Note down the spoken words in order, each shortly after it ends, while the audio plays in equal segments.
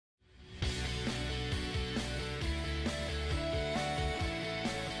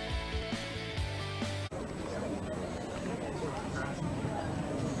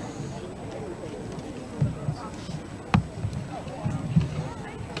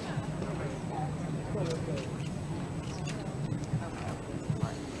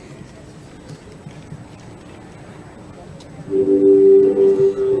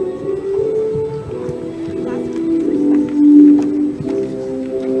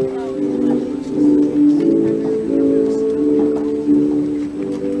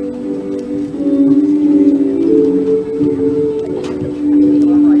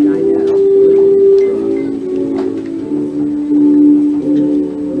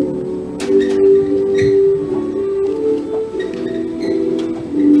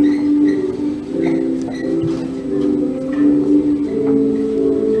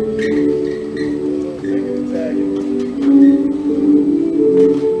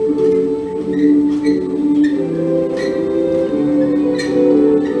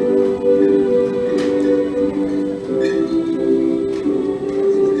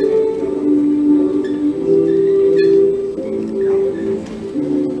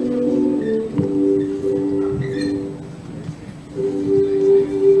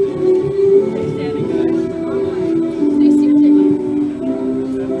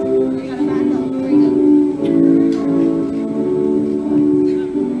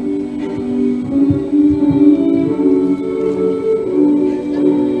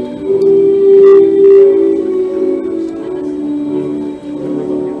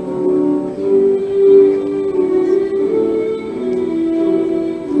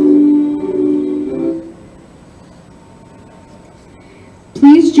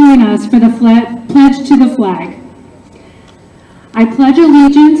join us for the pledge to the flag. I pledge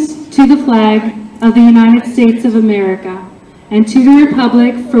allegiance to the flag of the United States of America and to the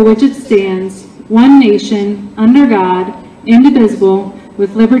republic for which it stands, one nation, under God, indivisible,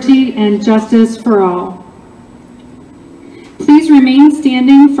 with liberty and justice for all. Please remain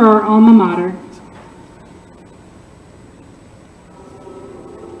standing for our alma mater.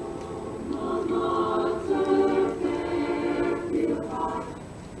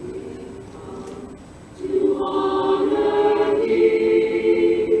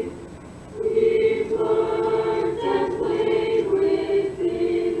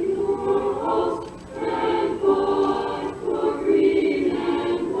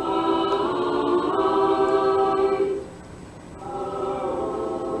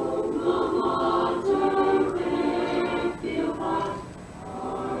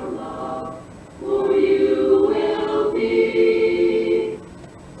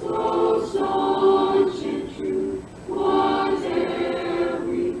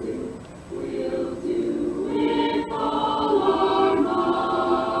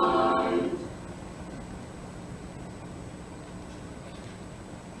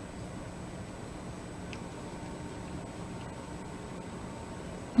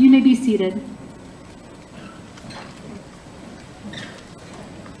 You may be seated.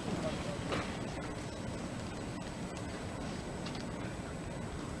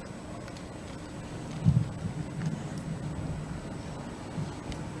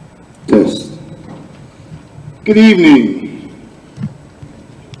 Test. Good evening.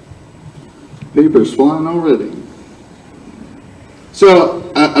 Paper's flying already.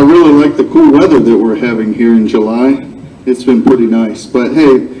 So I really like the cool weather that we're having here in July. It's been pretty nice. But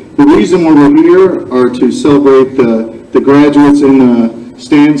hey, the reason why we're here are to celebrate the graduates in the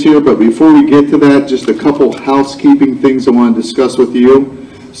stands here. But before we get to that, just a couple housekeeping things I want to discuss with you.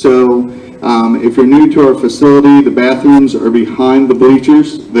 So if you're new to our facility, the bathrooms are behind the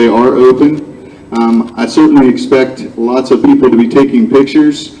bleachers. They are open. I certainly expect lots of people to be taking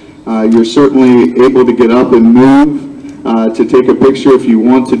pictures. You're certainly able to get up and move to take a picture if you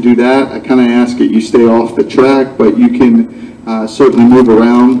want to do that. I kind of ask that you stay off the track, but you can certainly move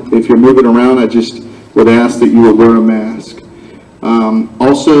around. If you're moving around, I just would ask that you would wear a mask.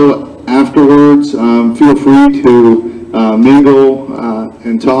 Also, afterwards, feel free to mingle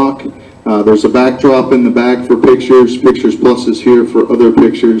and talk. There's a backdrop in the back for pictures. Pictures Plus is here for other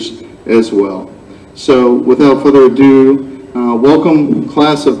pictures as well. So without further ado, welcome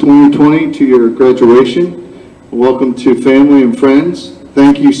class of 2020 to your graduation. Welcome to family and friends.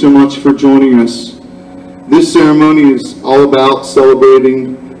 Thank you so much for joining us. This ceremony is all about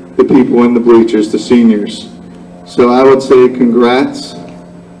celebrating the people in the bleachers, the seniors. So I would say congrats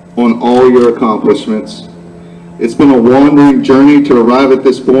on all your accomplishments. It's been a wandering journey to arrive at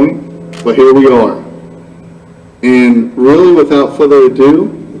this point, but here we are. And really, without further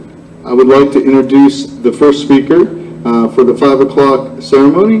ado, I would like to introduce the first speaker for the 5 o'clock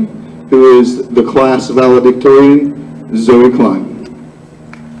ceremony, who is the class valedictorian, Zoe Klein.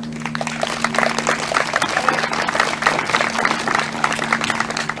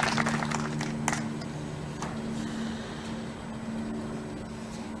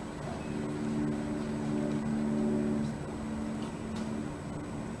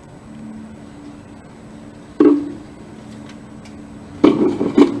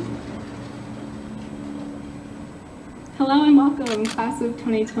 Hello and welcome, class of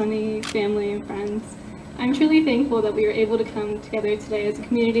 2020, family and friends. I'm truly thankful that we were able to come together today as a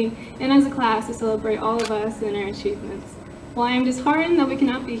community and as a class to celebrate all of us and our achievements. While I am disheartened that we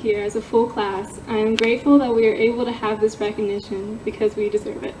cannot be here as a full class, I am grateful that we are able to have this recognition because we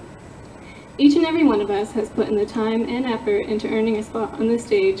deserve it. Each and every one of us has put in the time and effort into earning a spot on the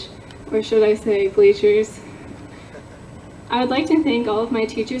stage, or should I say bleachers. I would like to thank all of my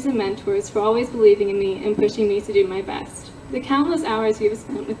teachers and mentors for always believing in me and pushing me to do my best. The countless hours you have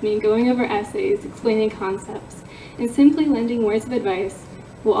spent with me going over essays, explaining concepts, and simply lending words of advice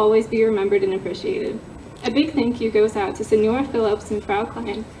will always be remembered and appreciated. A big thank you goes out to Senora Phillips and Frau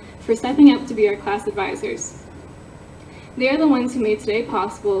Klein for stepping up to be our class advisors. They are the ones who made today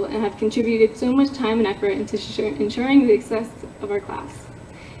possible and have contributed so much time and effort into ensuring the success of our class.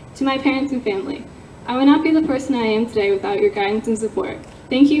 To my parents and family, I would not be the person I am today without your guidance and support.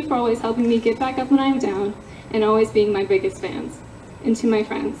 Thank you for always helping me get back up when I am down and always being my biggest fans. And to my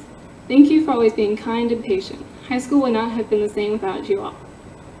friends, thank you for always being kind and patient. High school would not have been the same without you all.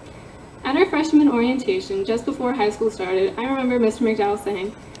 At our freshman orientation, just before high school started, I remember Mr. McDowell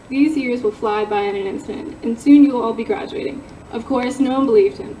saying, "These years will fly by in an instant, and soon you will all be graduating." Of course, no one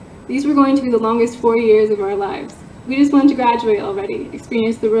believed him. These were going to be the longest 4 years of our lives. We just want to graduate already,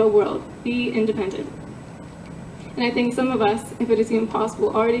 experience the real world, be independent. And I think some of us, if it is even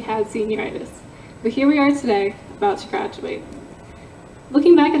possible, already had senioritis. But here we are today, about to graduate.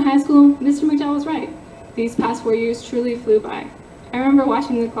 Looking back at high school, Mr. McDowell was right. These past 4 years truly flew by. I remember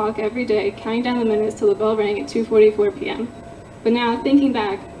watching the clock every day, counting down the minutes till the bell rang at 2:44 p.m. But now, thinking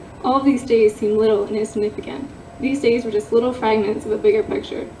back, all of these days seem little and insignificant. These days were just little fragments of a bigger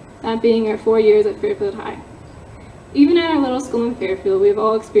picture, that being our 4 years at Fairfield High. Even at our little school in Fairfield, we have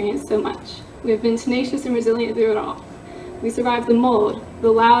all experienced so much. We have been tenacious and resilient through it all. We survived the mold,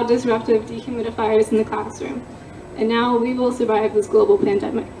 the loud, disruptive dehumidifiers in the classroom, and now we will survive this global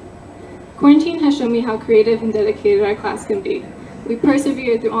pandemic. Quarantine has shown me how creative and dedicated our class can be. We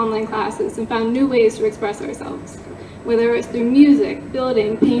persevered through online classes and found new ways to express ourselves. Whether it's through music,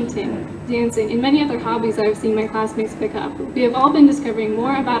 building, painting, dancing, and many other hobbies I've seen my classmates pick up, we have all been discovering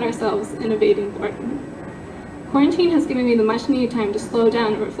more about ourselves and evading boredom. Quarantine has given me the much-needed time to slow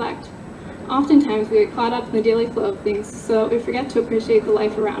down and reflect. Oftentimes we get caught up in the daily flow of things, so we forget to appreciate the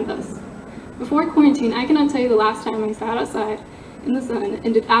life around us. Before quarantine, I cannot tell you the last time I sat outside in the sun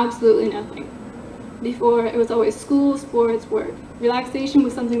and did absolutely nothing. Before, it was always school, sports, work. Relaxation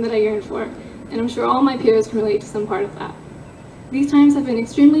was something that I yearned for, and I'm sure all my peers can relate to some part of that. These times have been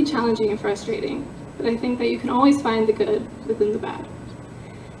extremely challenging and frustrating, but I think that you can always find the good within the bad.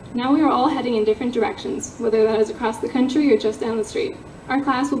 Now we are all heading in different directions, whether that is across the country or just down the street. Our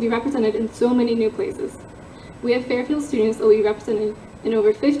class will be represented in so many new places. We have Fairfield students that will be represented in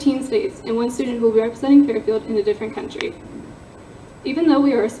over 15 states, and one student who will be representing Fairfield in a different country. Even though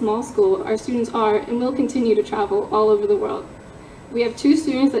we are a small school, our students are and will continue to travel all over the world. We have 2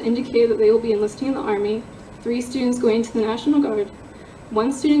 students that indicated that they will be enlisting in the Army, 3 students going to the National Guard,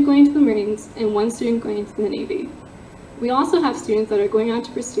 1 student going to the Marines, and 1 student going to the Navy. We also have students that are going on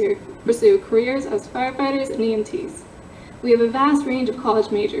to pursue careers as firefighters and EMTs. We have a vast range of college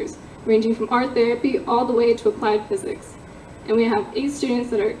majors, ranging from art therapy all the way to applied physics. And we have 8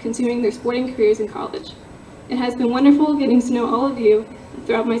 students that are continuing their sporting careers in college. It has been wonderful getting to know all of you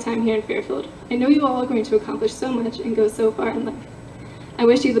throughout my time here in Fairfield. I know you all are going to accomplish so much and go so far in life. I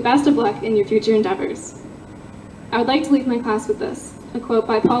wish you the best of luck in your future endeavors. I would like to leave my class with this, a quote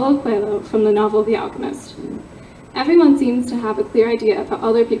by Paulo Coelho from the novel The Alchemist. Everyone seems to have a clear idea of how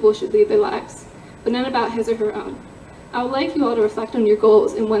other people should lead their lives, but none about his or her own. I would like you all to reflect on your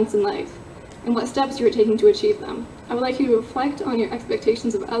goals and wants in life, and what steps you are taking to achieve them. I would like you to reflect on your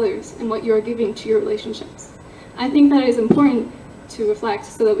expectations of others and what you are giving to your relationships. I think that it is important to reflect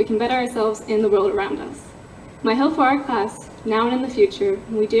so that we can better ourselves and the world around us. My hope for our class, now and in the future,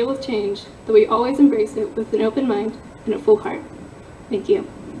 when we deal with change, that we always embrace it with an open mind and a full heart. Thank you.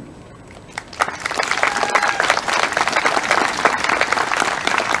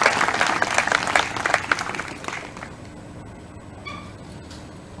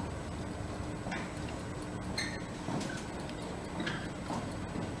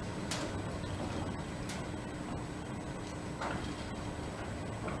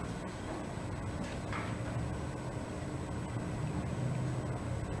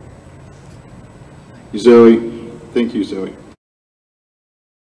 Zoe. Thank you, Zoe.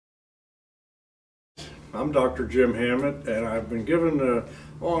 I'm Dr. Jim Hammett, and I've been given the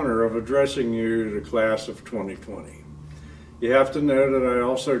honor of addressing you, the class of 2020. You have to know that I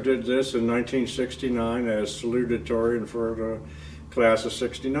also did this in 1969 as salutatorian for the class of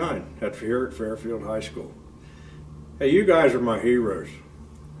 69 here at Fairfield High School. Hey, you guys are my heroes.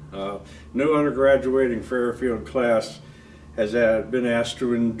 No other graduating Fairfield class has been asked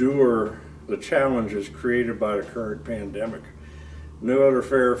to endure the challenges created by the current pandemic. No other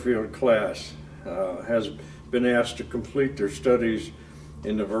Fairfield class has been asked to complete their studies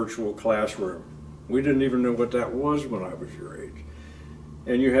in the virtual classroom. We didn't even know what that was when I was your age.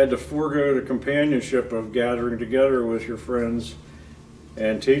 And you had to forego the companionship of gathering together with your friends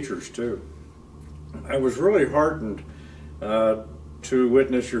and teachers too. I was really heartened to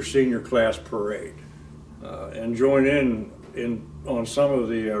witness your senior class parade and join in on some of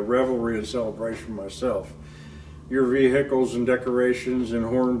the revelry and celebration myself. Your vehicles and decorations and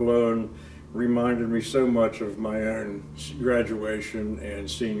horn blowing reminded me so much of my own graduation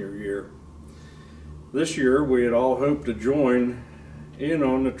and senior year. This year we had all hoped to join in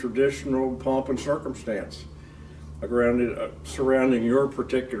on the traditional pomp and circumstance surrounding your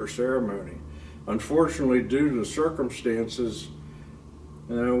particular ceremony. Unfortunately, due to the circumstances,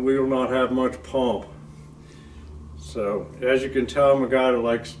 we will not have much pomp. So, as you can tell, I'm a guy that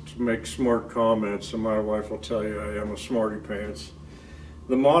likes to make smart comments, and my wife will tell you I am a smarty pants.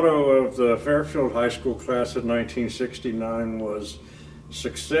 The motto of the Fairfield High School class of 1969 was,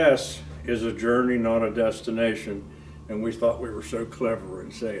 "Success is a journey, not a destination." and we thought we were so clever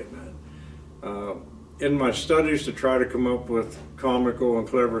in saying that. In my studies to try to come up with comical and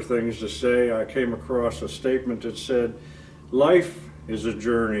clever things to say, I came across a statement that said, "Life is a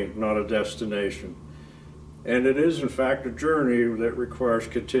journey, not a destination." And it is in fact a journey that requires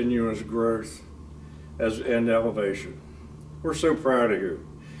continuous growth and elevation. We're so proud of you,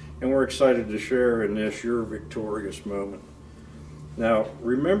 and we're excited to share in this your victorious moment. Now,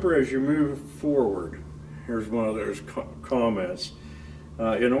 remember as you move forward, here's one of those comments.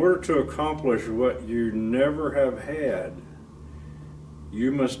 In order to accomplish what you never have had,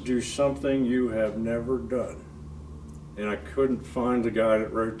 you must do something you have never done. And I couldn't find the guy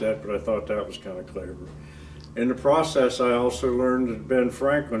that wrote that, but I thought that was kind of clever. In the process, I also learned that Ben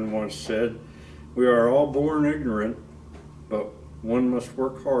Franklin once said, "We are all born ignorant, but one must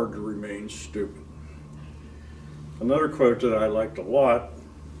work hard to remain stupid." Another quote that I liked a lot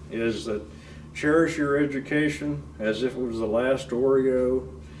is that, "Cherish your education as if it was the last Oreo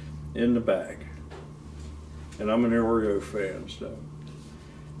in the bag." And I'm an Oreo fan, so.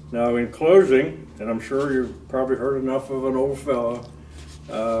 Now in closing, and I'm sure you've probably heard enough of an old fella,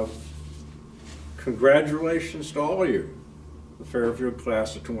 congratulations to all of you, the Fairfield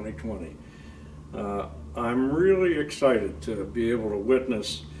class of 2020. I'm really excited to be able to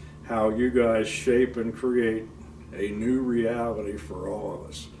witness how you guys shape and create a new reality for all of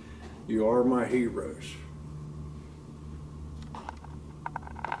us. You are my heroes.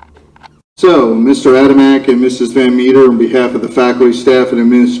 So, Mr. Adamak and Mrs. Van Meter, on behalf of the faculty, staff, and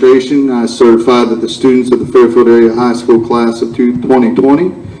administration, I certify that the students of the Fairfield Area High School class of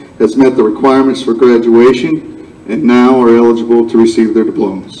 2020 has met the requirements for graduation and now are eligible to receive their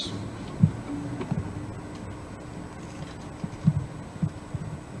diplomas.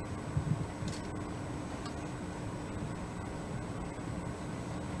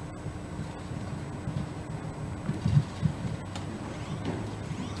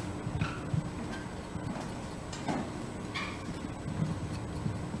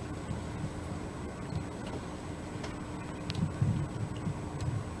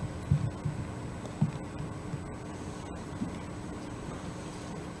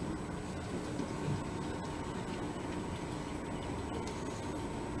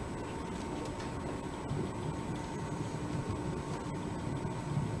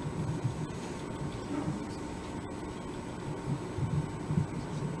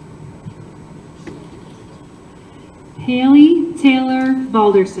 Haley Taylor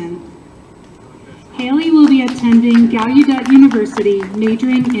Balderson. Haley will be attending Gallaudet University,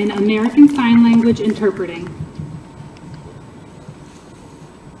 majoring in American Sign Language Interpreting.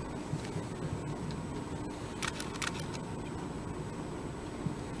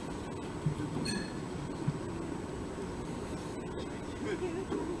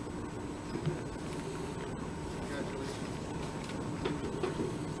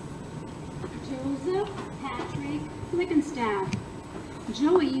 Flickenstaff.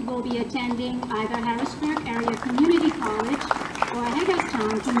 Joey will be attending either Harrisburg Area Community College or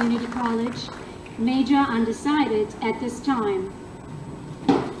Hagerstown Community College, major undecided at this time.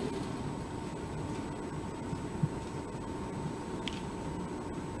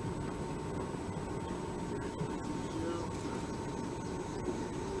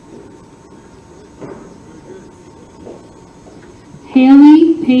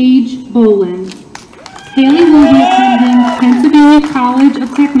 Haley Paige Boland. Haley will be attending Pennsylvania College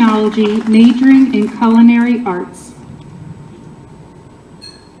of Technology, majoring in culinary arts.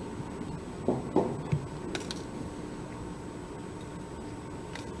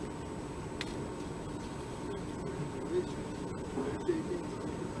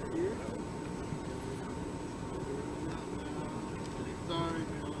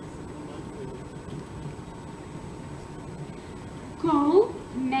 Cole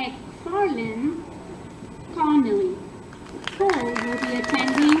McFarlane Connolly. Cole will be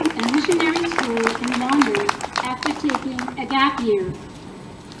attending a missionary school in London after taking a gap year.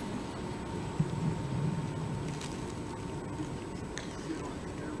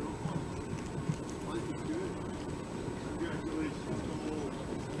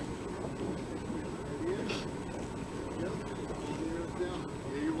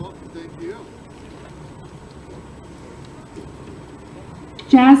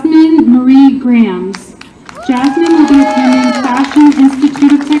 Jasmine Marie Grams. Jasmine will be attending Fashion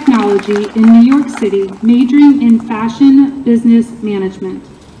Institute of Technology in New York City, majoring in Fashion Business Management.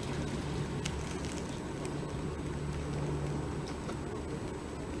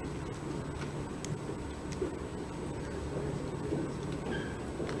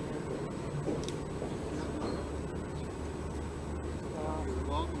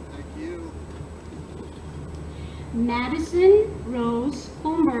 Madison Rose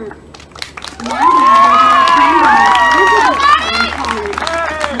Holmberg. Maddie College,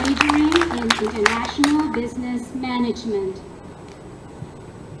 majoring in International Business Management.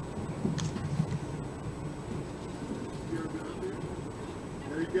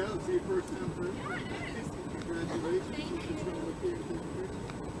 There you go. See your first time through. Congratulations.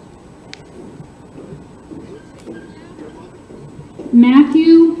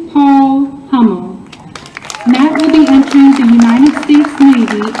 Matthew Paul Hummel. Matt will be entering the United States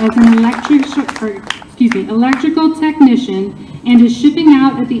Navy as an electrical technician and is shipping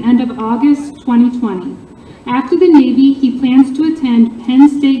out at the end of August 2020. After the Navy, he plans to attend Penn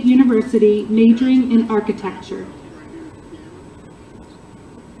State University, majoring in architecture.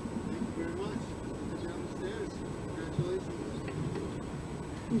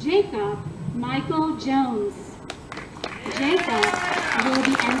 Jacob Michael Jones. Jacob will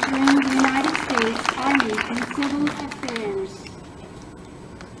be entering the United States Army in Civil Affairs.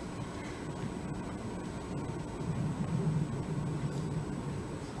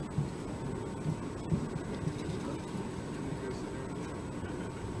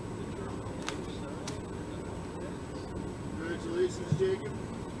 Congratulations, Jacob.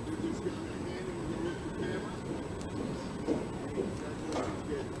 You're just going to hand him the look at the camera.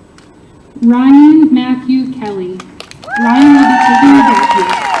 Ryan Matthew Kelly. Ryan will be taking a gap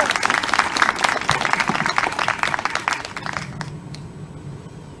year.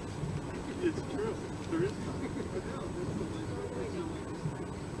 It's true. There is time.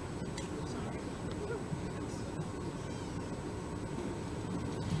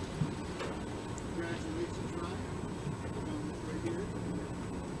 Congratulations, Ryan. Right here.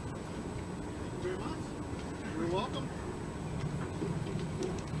 Thank you very much. You're welcome.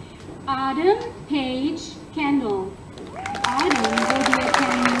 Adam Page Kendall. Adam will be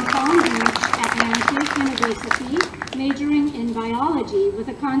attending Palm Beach Atlantic University, majoring in biology with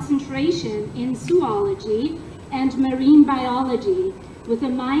a concentration in zoology and marine biology with a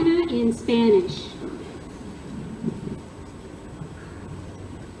minor in Spanish.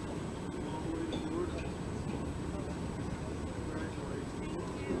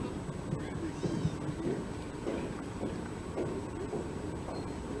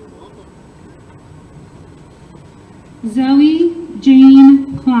 Zoe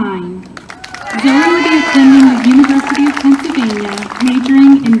Jane Klein. Zoe will be attending the University of Pennsylvania,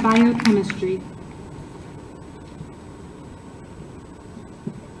 majoring in biochemistry.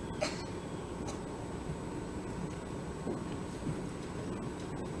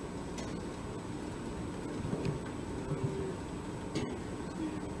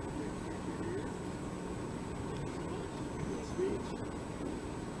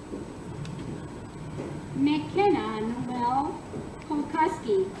 McKenna Noel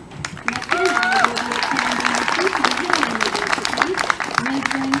Kolkuski. McKenna will be attending Seton Hill University,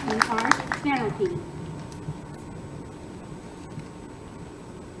 majoring in art therapy.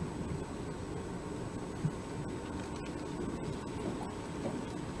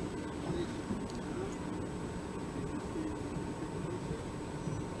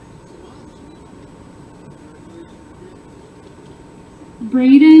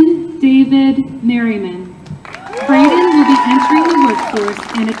 Braden David Merriman. Braden will be entering the workforce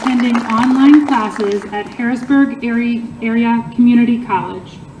and attending online classes at Harrisburg Area Community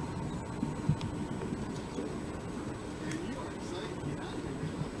College.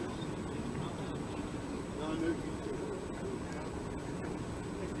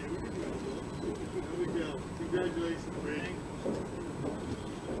 Congratulations, Brady.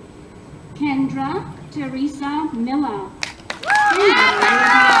 Kendra Teresa Miller. Kendra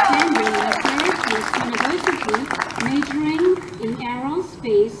will be attending Syracuse University, majoring in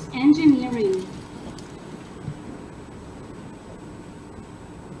aerospace engineering.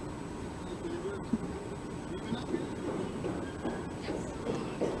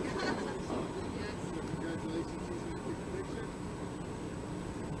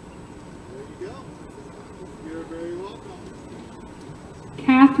 You're very welcome.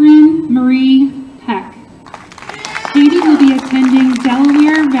 Catherine Marie Peck. Katie will be attending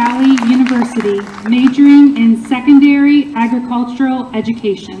Delaware Valley University, majoring in secondary agricultural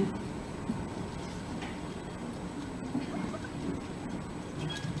education.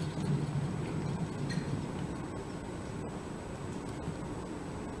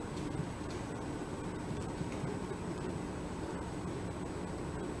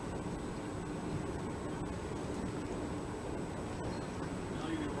 Now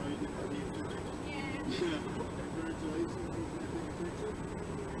you know why you did that. Congratulations.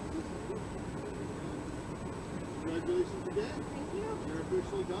 Congratulations again. Thank you. You're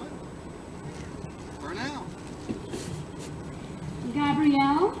officially done. For now.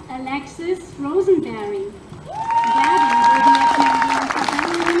 Alexis Rosenberry. Gabby will be attending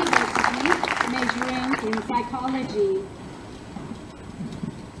Capella University, majoring in psychology.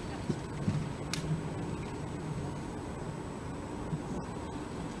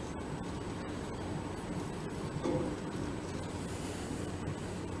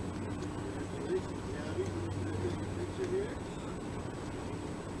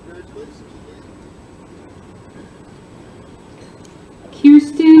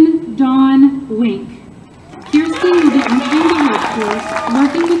 Kirsten Dawn Wink. Kirsten will be entering the workforce,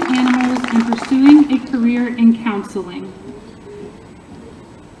 working with animals, and pursuing a career in counseling.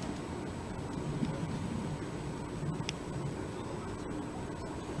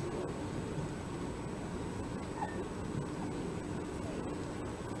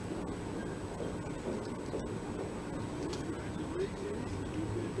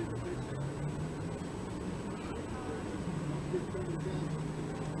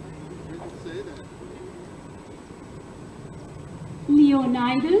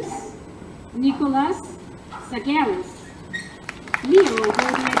 Leonidas Nicholas Sagaris. Leo will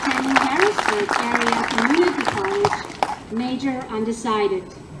be attending Harrisburg Area Community College, major undecided.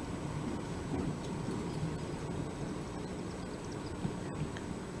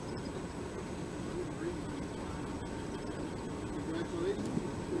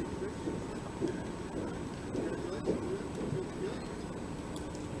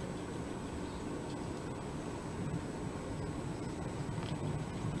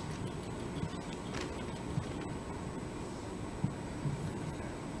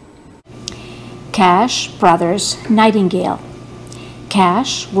 Cash Brothers Nightingale.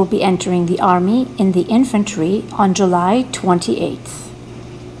 Cash will be entering the Army in the infantry on July 28th.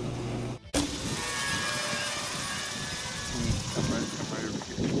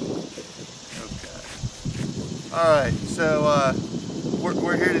 All right, so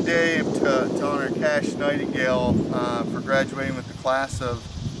we're here today to honor Cash Nightingale for graduating with the class of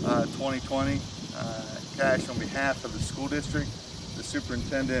 2020. Cash, on behalf of the school district, the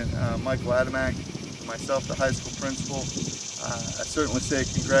superintendent, Michael Adamak, myself, the high school principal, I certainly say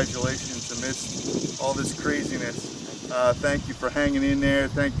congratulations amidst all this craziness. Thank you for hanging in there.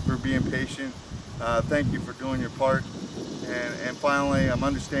 Thank you for being patient. Thank you for doing your part. And finally, I'm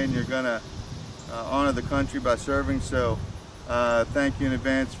understanding you're going to honor the country by serving, so thank you in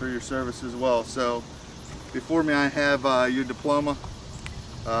advance for your service as well. So before me I have your diploma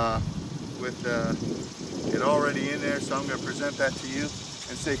with it already in there, so I'm going to present that to you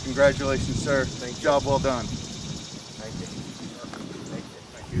and say congratulations, sir. Thank you. Job well done. Thank you. Thank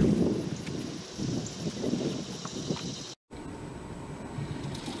you.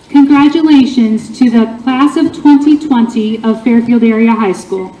 Thank you. Congratulations to the class of 2020 of Fairfield Area High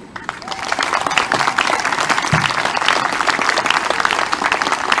School.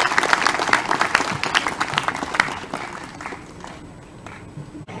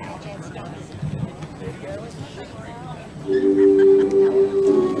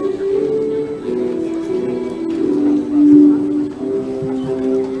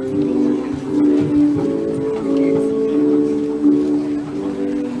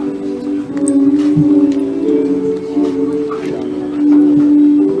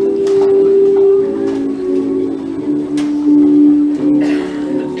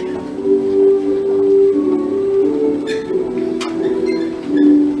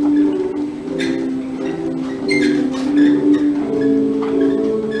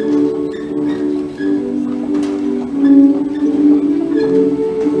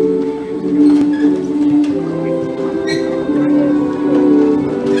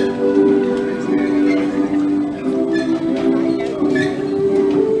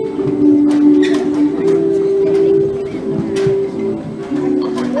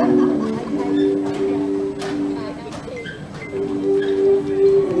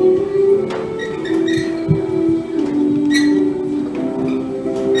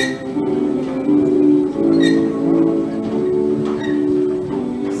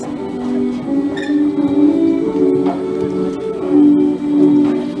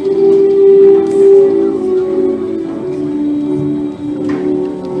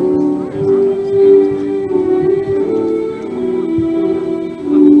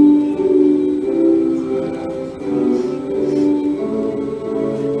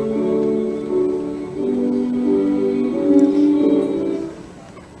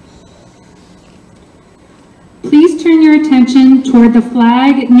 Attention toward the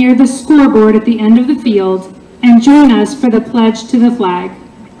flag near the scoreboard at the end of the field and join us for the pledge to the flag.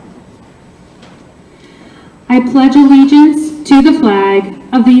 I pledge allegiance to the flag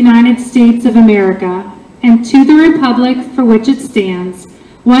of the United States of America and to the republic for which it stands,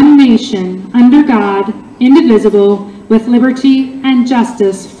 one nation, under God, indivisible, with liberty and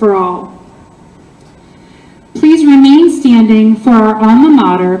justice for all. Please remain standing for our alma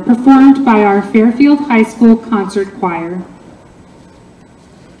mater, performed by our Fairfield High School Concert Choir.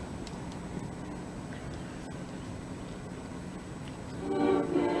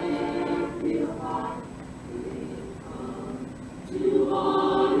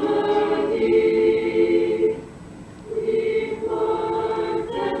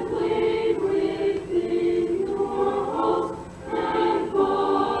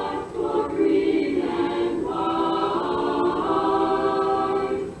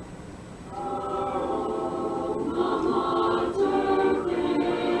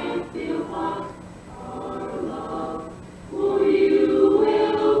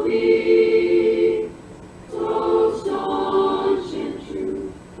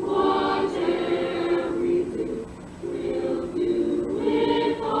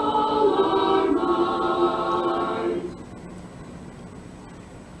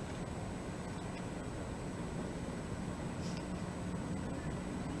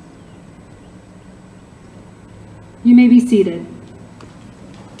 You may be seated.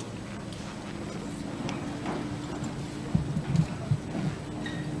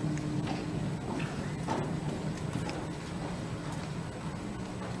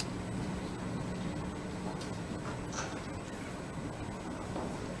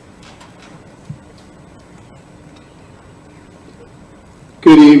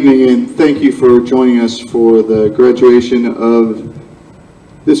 Good evening, and thank you for joining us for the graduation of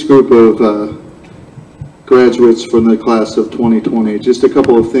this group of graduates from the class of 2020. Just a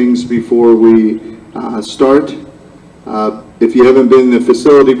couple of things before we start. If you haven't been in the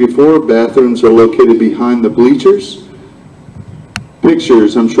facility before, bathrooms are located behind the bleachers.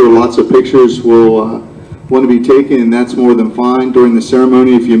 Pictures, I'm sure lots of pictures will want to be taken, and that's more than fine. During the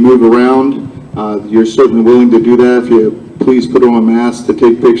ceremony, if you move around, you're certainly willing to do that. If you please put on a mask to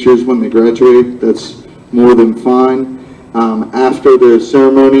take pictures when they graduate, that's more than fine. After the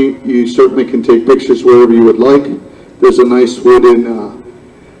ceremony, you certainly can take pictures wherever you would like. There's a nice wooden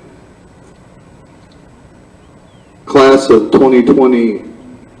class of 2020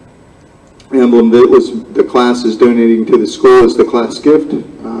 emblem that the class is donating to the school as the class gift.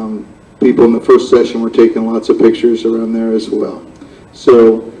 People in the first session were taking lots of pictures around there as well.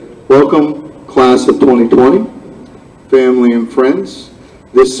 So, welcome, class of 2020, family and friends.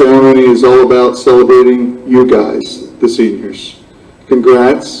 This ceremony is all about celebrating you guys, the seniors.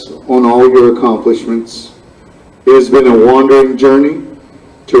 Congrats on all your accomplishments. It has been a wandering journey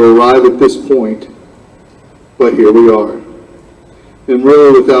to arrive at this point, but here we are. And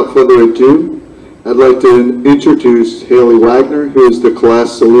really, without further ado, I'd like to introduce Haley Wagner, who is the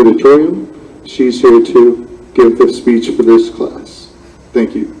class salutatorian. She's here to give the speech for this class.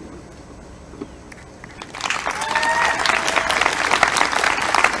 Thank you.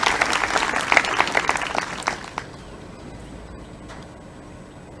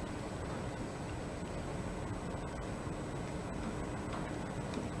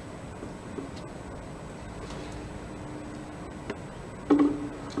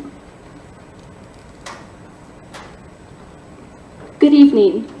 Good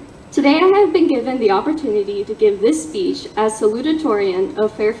evening. Today I have been given the opportunity to give this speech as salutatorian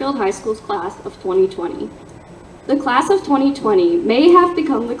of Fairfield High School's class of 2020. The class of 2020 may have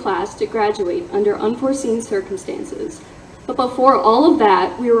become the class to graduate under unforeseen circumstances, but before all of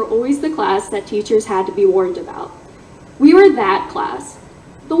that, we were always the class that teachers had to be warned about. We were that class,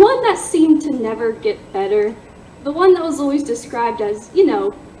 the one that seemed to never get better, the one that was always described as,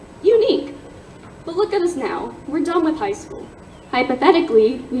 unique. But look at us now, we're done with high school.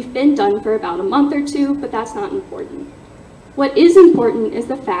 Hypothetically, we've been done for about a month or two, but that's not important. What is important is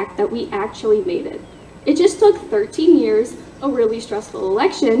the fact that we actually made it. It just took 13 years, a really stressful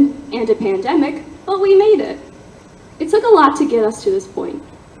election, and a pandemic, but we made it. It took a lot to get us to this point.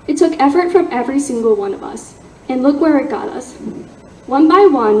 It took effort from every single one of us, and look where it got us. One by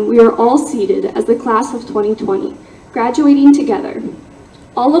one, we are all seated as the class of 2020, graduating together.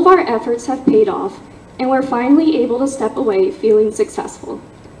 All of our efforts have paid off, and we're finally able to step away feeling successful.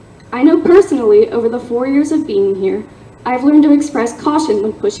 I know personally, over the 4 years of being here, I've learned to express caution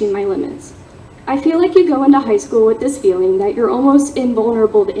when pushing my limits. I feel like you go into high school with this feeling that you're almost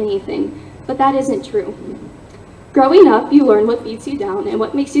invulnerable to anything, but that isn't true. Growing up, you learn what beats you down and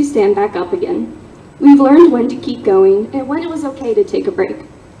what makes you stand back up again. We've learned when to keep going and when it was okay to take a break.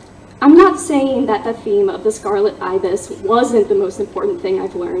 I'm not saying that the theme of the Scarlet Ibis wasn't the most important thing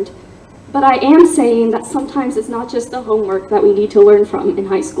I've learned, but I am saying that sometimes it's not just the homework that we need to learn from in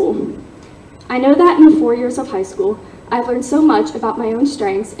high school. I know that in the 4 years of high school, I've learned so much about my own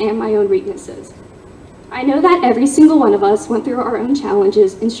strengths and my own weaknesses. I know that every single one of us went through our own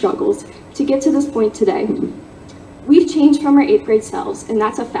challenges and struggles to get to this point today. We've changed from our 8th grade selves, and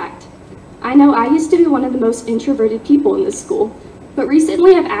that's a fact. I know I used to be one of the most introverted people in this school, but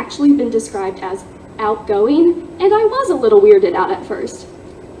recently I've actually been described as outgoing, and I was a little weirded out at first.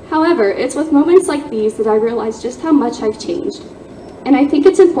 However, it's with moments like these that I realize just how much I've changed, and I think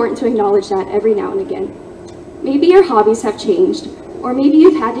it's important to acknowledge that every now and again. Maybe your hobbies have changed, or maybe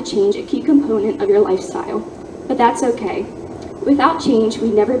you've had to change a key component of your lifestyle, but that's okay. Without change,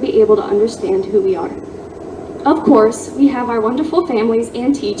 we'd never be able to understand who we are. Of course, we have our wonderful families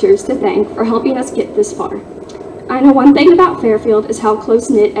and teachers to thank for helping us get this far. I know one thing about Fairfield is how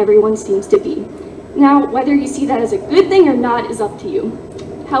close-knit everyone seems to be. Now, whether you see that as a good thing or not is up to you.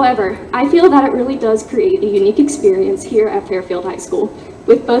 However, I feel that it really does create a unique experience here at Fairfield High School,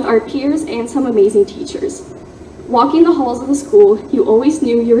 with both our peers and some amazing teachers. Walking the halls of the school, you always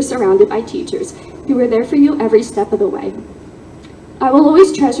knew you were surrounded by teachers who were there for you every step of the way. I will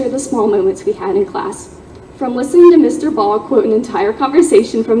always treasure the small moments we had in class. From listening to Mr. Ball quote an entire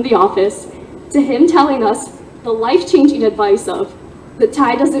conversation from The Office, to him telling us the life-changing advice of, "The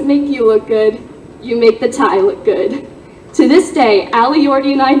tie doesn't make you look good, you make the tie look good." To this day, Allie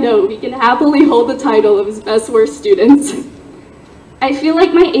Yordi and I know we can happily hold the title of his best worst students. I feel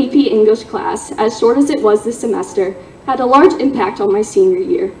like my AP English class, as short as it was this semester, had a large impact on my senior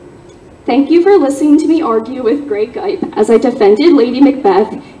year. Thank you for listening to me argue with Greg Gipe as I defended Lady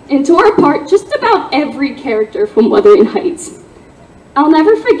Macbeth and tore apart just about every character from Wuthering Heights. I'll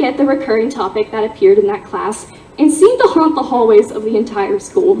never forget the recurring topic that appeared in that class and seemed to haunt the hallways of the entire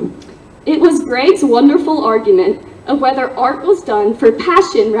school. It was Greg's wonderful argument of whether art was done for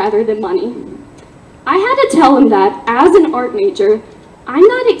passion rather than money. I had to tell him that, as an art major, I'm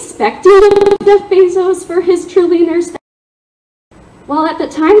not expecting Jeff Bezos for his trillionaire status. While at the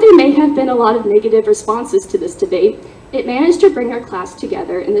time there may have been a lot of negative responses to this debate, it managed to bring our class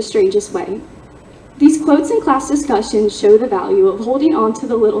together in the strangest way. These quotes in class discussions show the value of holding on to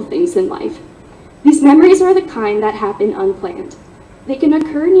the little things in life. These memories are the kind that happen unplanned. They can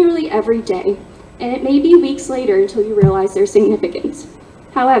occur nearly every day, and it may be weeks later until you realize their significance.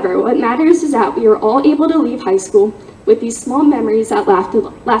 However, what matters is that we are all able to leave high school with these small memories that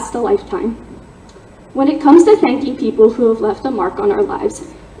last a lifetime. When it comes to thanking people who have left a mark on our lives,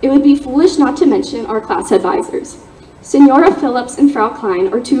 it would be foolish not to mention our class advisors. Senora Phillips and Frau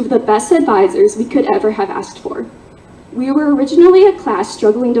Klein are two of the best advisors we could ever have asked for. We were originally a class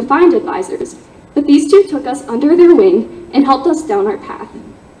struggling to find advisors, but these two took us under their wing and helped us down our path.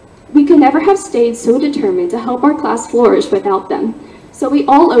 We could never have stayed so determined to help our class flourish without them, so we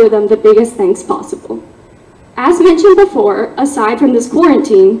all owe them the biggest thanks possible. As mentioned before, aside from this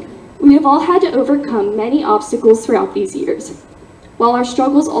quarantine, we have all had to overcome many obstacles throughout these years. While our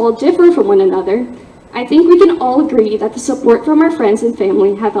struggles all differ from one another, I think we can all agree that the support from our friends and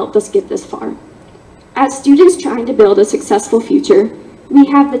family have helped us get this far. As students trying to build a successful future, we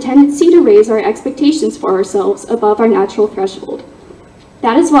have the tendency to raise our expectations for ourselves above our natural threshold.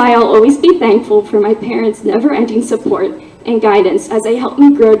 That is why I'll always be thankful for my parents' never-ending support and guidance as they help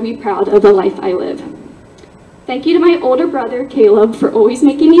me grow to be proud of the life I live. Thank you to my older brother, Caleb, for always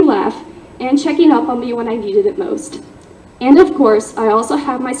making me laugh and checking up on me when I needed it most. And of course, I also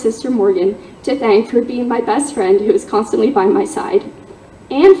have my sister Morgan to thank for being my best friend who is constantly by my side,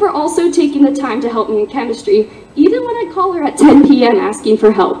 and for also taking the time to help me in chemistry, even when I call her at 10 p.m. asking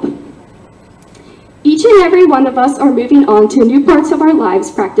for help. Each and every one of us are moving on to new parts of our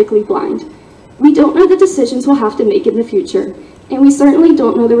lives practically blind. We don't know the decisions we'll have to make in the future, and we certainly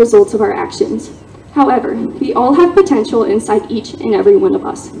don't know the results of our actions. However, we all have potential inside each and every one of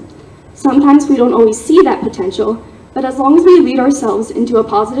us. Sometimes we don't always see that potential, but as long as we lead ourselves into a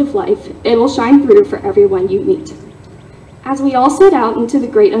positive life, it will shine through for everyone you meet. As we all set out into the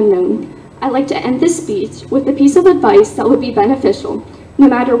great unknown, I'd like to end this speech with a piece of advice that would be beneficial, no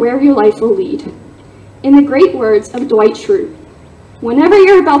matter where your life will lead. In the great words of Dwight Schrute, whenever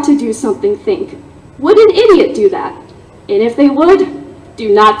you're about to do something, think, would an idiot do that? And if they would,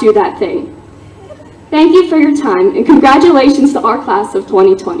 do not do that thing. Thank you for your time, and congratulations to our class of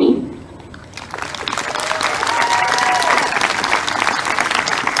 2020.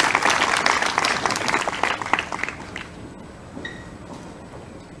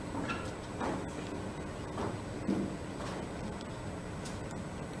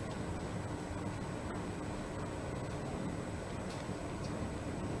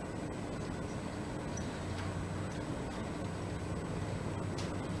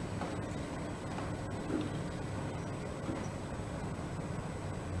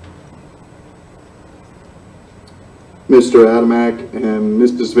 Mr. Adamak and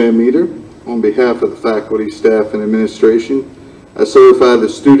Mrs. Van Meter. On behalf of the faculty, staff, and administration, I certify the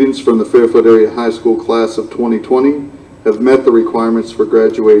students from the Fairfield Area High School class of 2020 have met the requirements for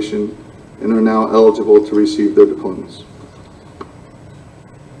graduation and are now eligible to receive their diplomas.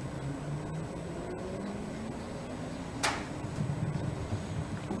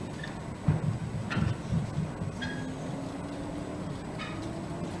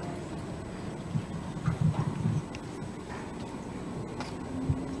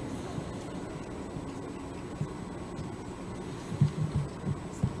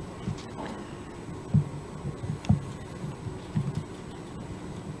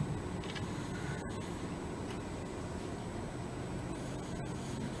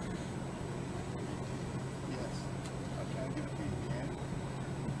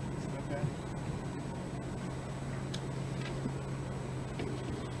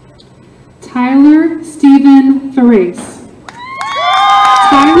 Tyler Stephen Ferrace.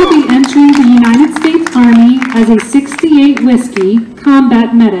 Tyler will be entering the United States Army as a 68 Whiskey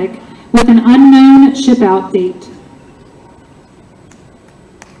combat medic with an unknown ship-out date.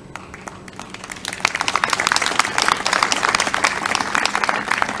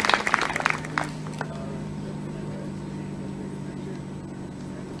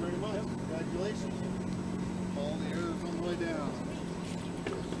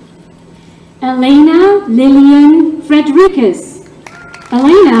 Elena Lillian Frederikus.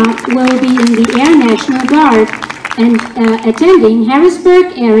 Elena will be in the Air National Guard and attending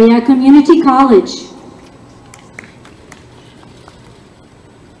Harrisburg Area Community College.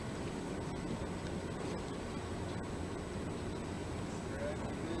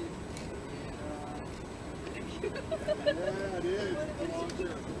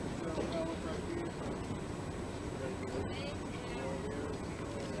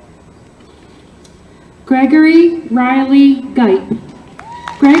 Gregory Riley Gipe.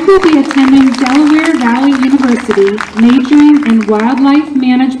 Greg will be attending Delaware Valley University, majoring in wildlife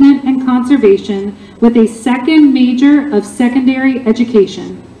management and conservation with a second major of secondary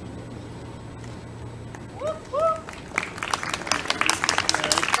education.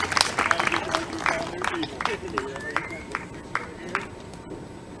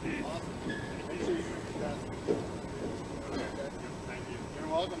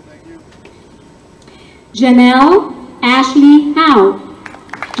 Janelle Ashley Howe.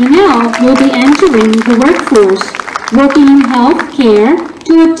 Janelle will be entering the workforce, working in health care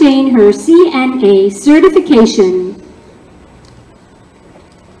to obtain her CNA certification.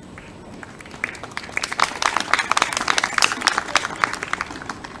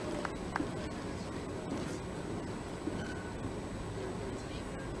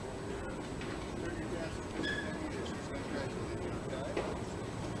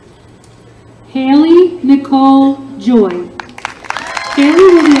 Haley Nicole Joy. Haley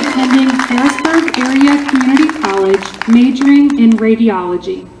will be attending Harrisburg Area Community College, majoring in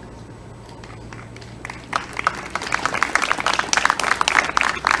radiology.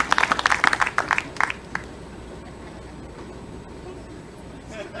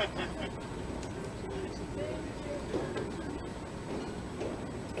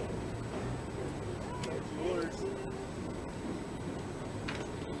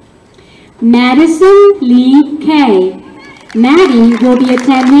 Madison Lee Kay. Maddie will be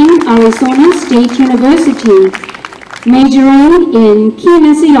attending Arizona State University, majoring in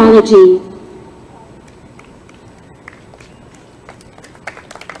kinesiology.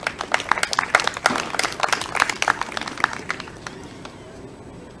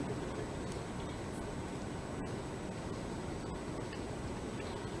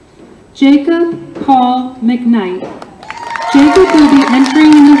 Jacob Paul McKnight. Jacob will be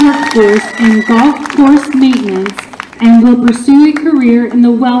entering the workforce in golf course maintenance and will pursue a career in the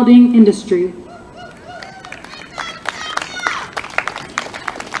welding industry.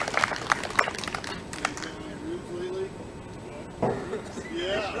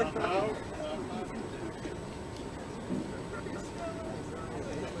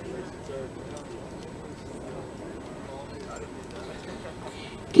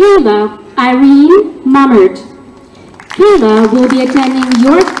 Kayla Irene Mummert. Kayla will be attending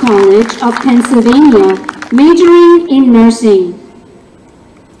York College of Pennsylvania, majoring in nursing.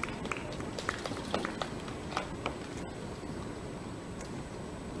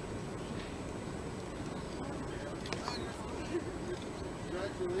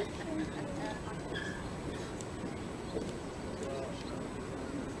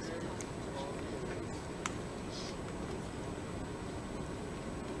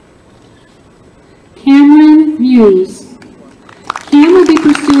 Cameron Muse. Cam will be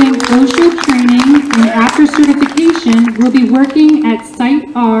pursuing pursuing OSHA training and after certification will be working at Site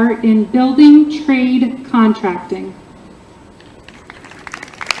R in building trade contracting.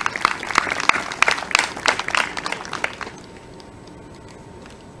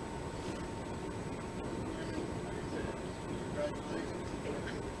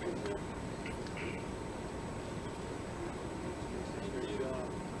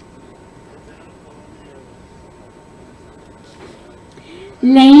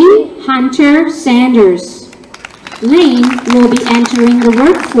 Lane Hunter Sanders. Lane will be entering the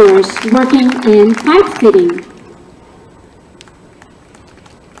workforce working in pipe fitting.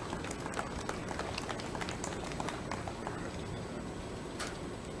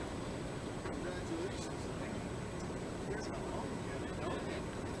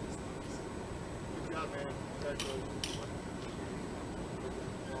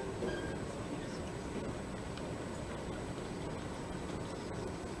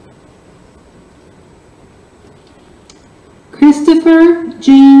 Christopher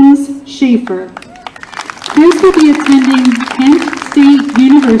James Schaefer. Chris will be attending Kent State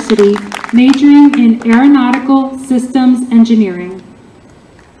University, majoring in Aeronautical Systems Engineering.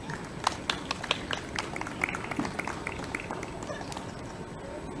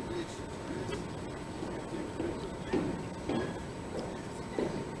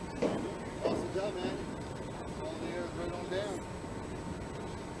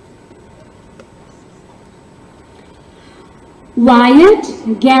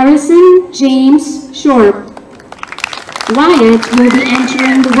 Wyatt Garrison James Shorp. Wyatt will be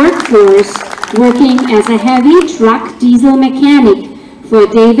entering the workforce working as a heavy truck diesel mechanic for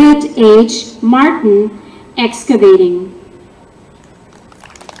David H. Martin Excavating.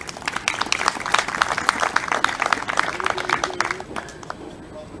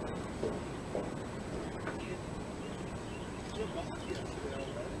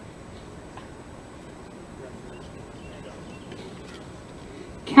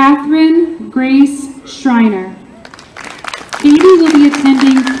 Catherine Grace Schreiner. Katie will be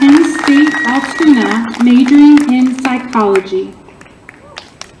attending Penn State Altoona, majoring in psychology.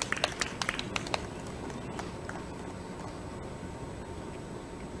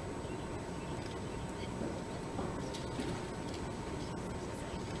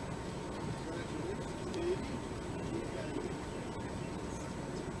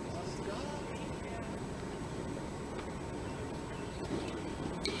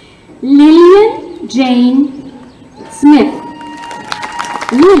 Lillian Jane Smith.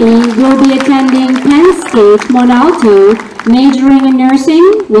 Lily will be attending Penn State Monalto, majoring in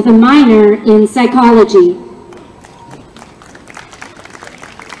nursing with a minor in psychology.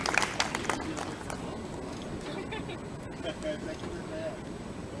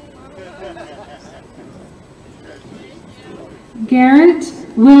 Garrett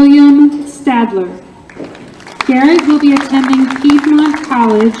William Stadler. Garrett will be attending Piedmont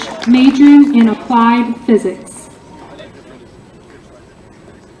College, majoring in applied physics.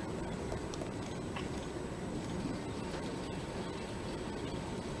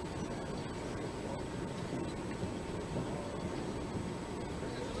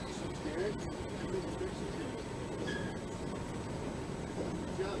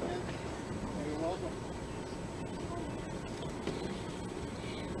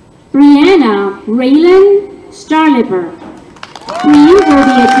 Brianna Raylan Starlipper. Bree will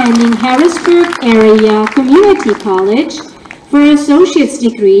be attending Harrisburg Area Community College for associate's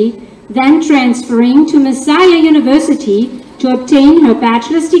degree, then transferring to Messiah University to obtain her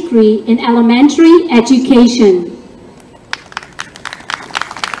bachelor's degree in elementary education.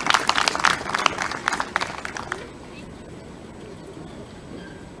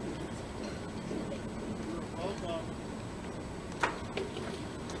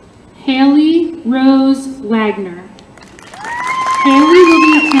 Haley Rose Wagner. Haley will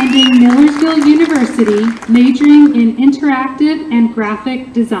be attending Millersville University, majoring in interactive and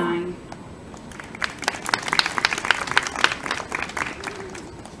graphic design.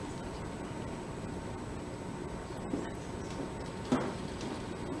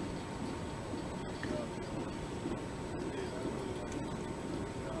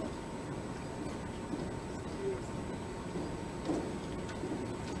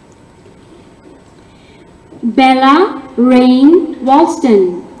 Bella Rain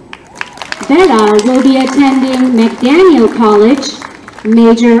Walston. Bella will be attending McDaniel College,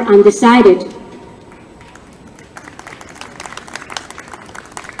 major undecided.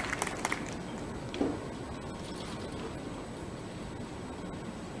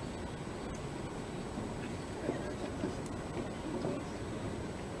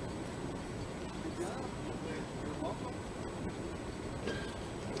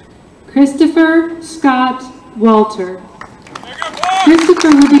 Christopher Scott Walter. Christopher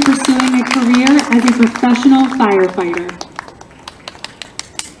will be pursuing a career as a professional firefighter.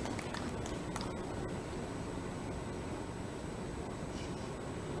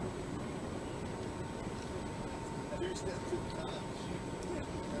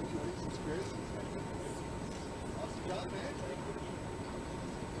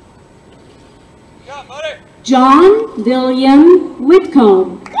 John William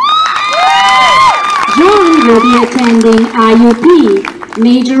Whitcomb. John will be attending IUP,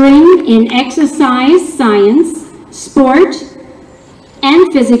 majoring in exercise science, sport,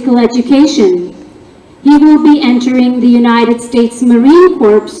 and physical education. He will be entering the United States Marine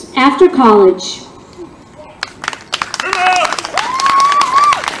Corps after college.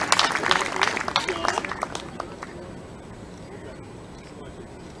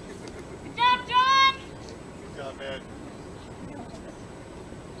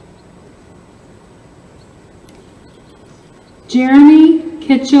 Jeremy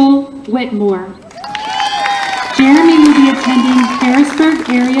Kitchell Whitmore. Jeremy will be attending Harrisburg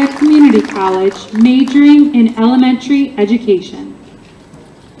Area Community College, majoring in elementary education.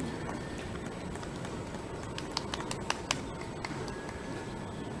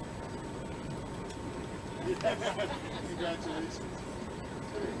 Congratulations.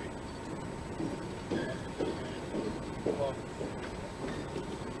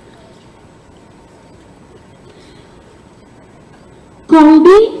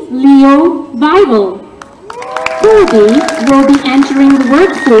 Colby Leo Bible. Colby will be entering the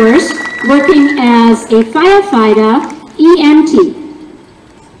workforce working as a firefighter EMT.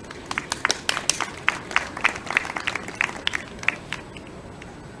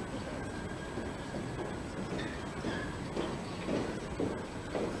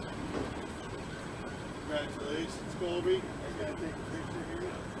 Congratulations, Colby. I gotta take a picture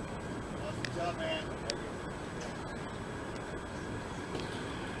here. Awesome job, man.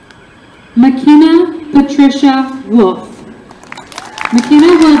 McKenna Patricia Wolf. McKenna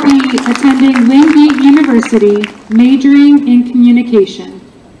will be attending Wingate University, majoring in communication.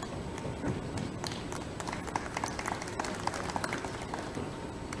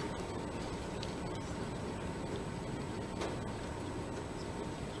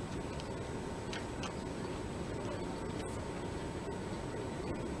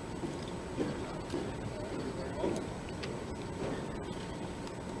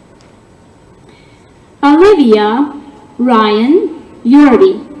 Olivia Ryan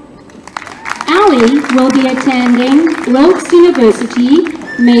Yordi. Allie will be attending Wilkes University,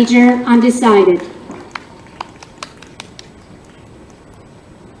 major undecided.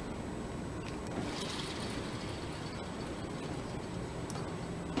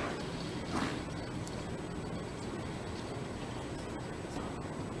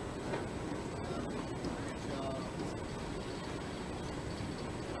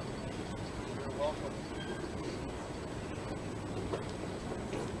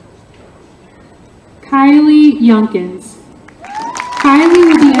 Kylie Youngkins. Kylie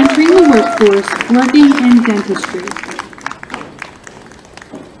will be entering the workforce, working in dentistry.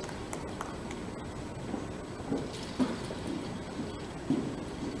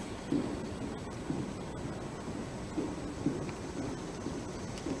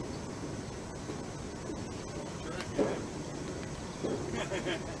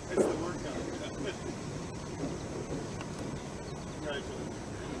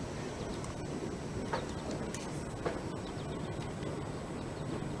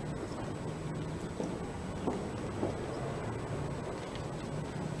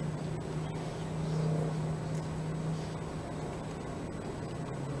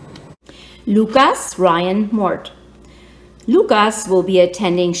 Lucas Ryan Mort. Lucas will be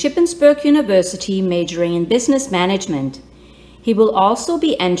attending Shippensburg University, majoring in business management. He will also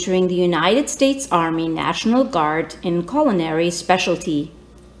be entering the United States Army National Guard in culinary specialty.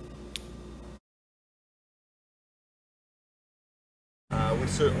 We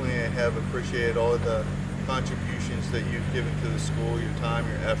certainly have appreciated all of the contributions that you've given to the school, your time,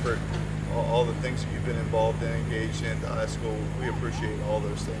 your effort, all the things that you've been involved in, engaged in at the high school. We appreciate all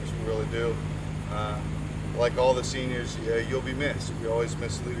those things, we really do. Like all the seniors, you'll be missed. We always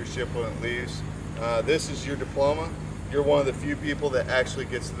miss leadership when it leaves. This is your diploma. You're one of the few people that actually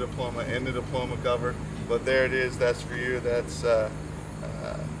gets the diploma in the diploma cover, but there it is, that's for you. That's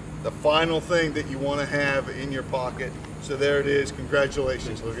the final thing that you want to have in your pocket. So there it is.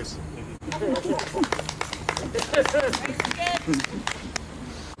 Congratulations, Lucas.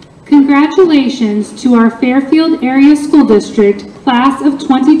 Congratulations to our Fairfield Area School District Class of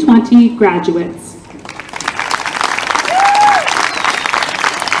 2020 graduates.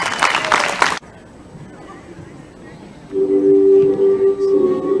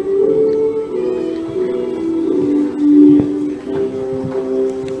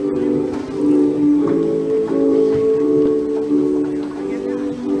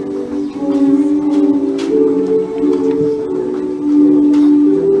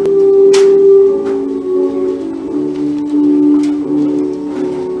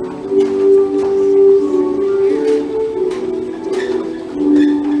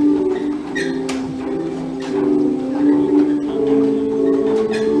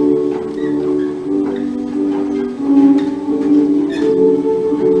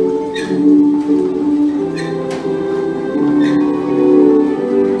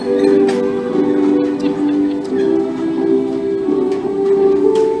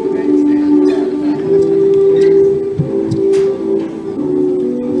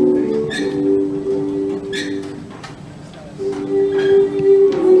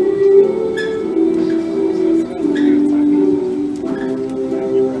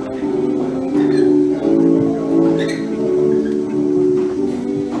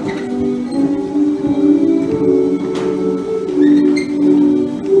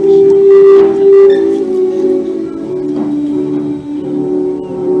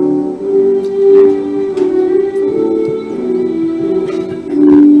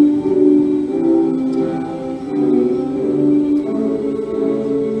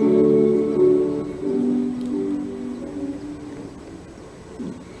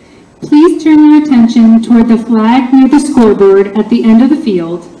 attention toward the flag near the scoreboard at the end of the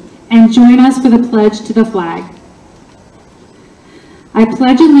field and join us for the pledge to the flag. I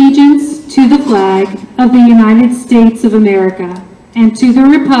pledge allegiance to the flag of the United States of America and to the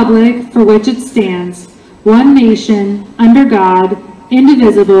republic for which it stands, one nation, under God,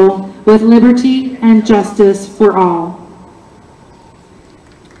 indivisible, with liberty and justice for all.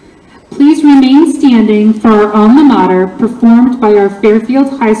 Please remain standing for our alma mater performed by our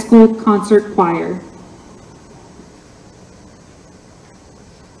Fairfield High School Concert Choir.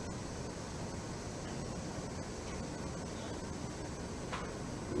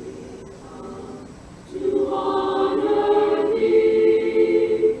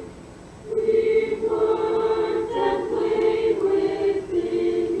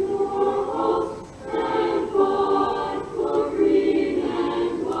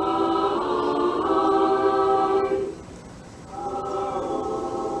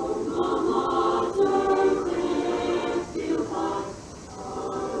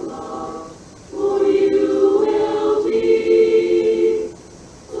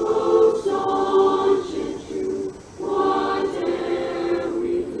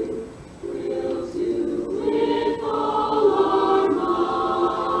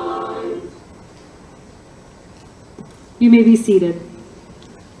 You may be seated.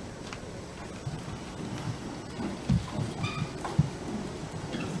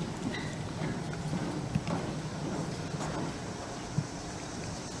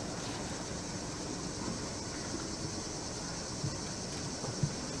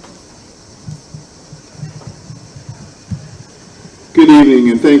 Good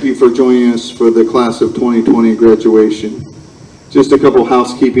evening, and thank you for joining us for the class of 2020 graduation. Just a couple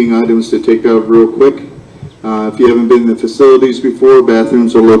housekeeping items to take out real quick. If you haven't been in the facilities before,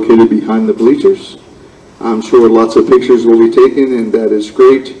 bathrooms are located behind the bleachers. I'm sure lots of pictures will be taken, and that is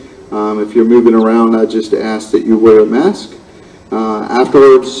great. If you're moving around, I just ask that you wear a mask.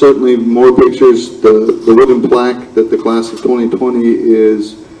 Afterwards, certainly more pictures. The wooden plaque that the class of 2020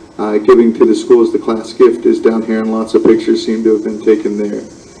 is giving to the school as the class gift is down here, and lots of pictures seem to have been taken there.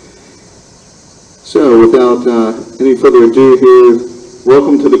 So without any further ado here,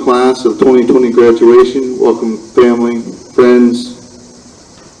 welcome to the class of 2020 graduation. Welcome family,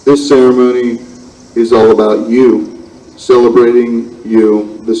 friends. This ceremony is all about you, celebrating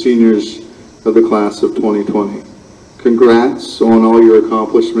you, the seniors of the class of 2020. Congrats on all your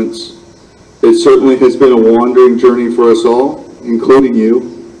accomplishments. It certainly has been a wandering journey for us all, including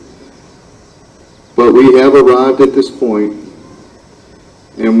you. But we have arrived at this point,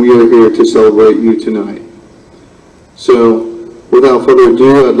 and we are here to celebrate you tonight. So, without further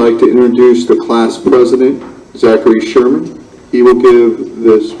ado, I'd like to introduce the class president, Zachary Sherman. He will give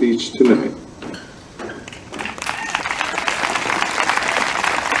the speech tonight.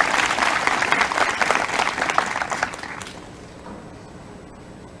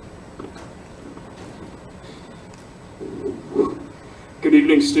 Good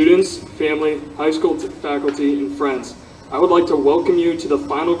evening, students, family, high school faculty, and friends. I would like to welcome you to the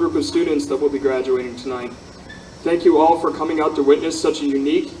final group of students that will be graduating tonight. Thank you all for coming out to witness such a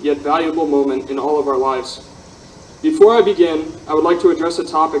unique yet valuable moment in all of our lives. Before I begin, I would like to address a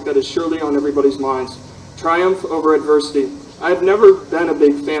topic that is surely on everybody's minds: triumph over adversity. I have never been a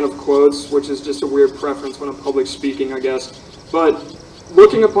big fan of quotes, which is just a weird preference when I'm public speaking, I guess. But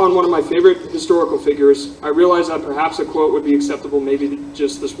looking upon one of my favorite historical figures, I realized that perhaps a quote would be acceptable maybe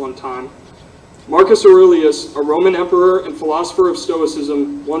just this one time. Marcus Aurelius, a Roman emperor and philosopher of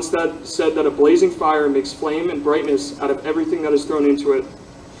Stoicism, once said that a blazing fire makes flame and brightness out of everything that is thrown into it.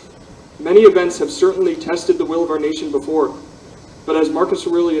 Many events have certainly tested the will of our nation before, but as Marcus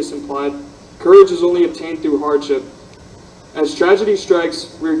Aurelius implied, courage is only obtained through hardship. As tragedy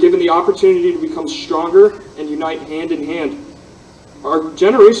strikes, we are given the opportunity to become stronger and unite hand in hand. Our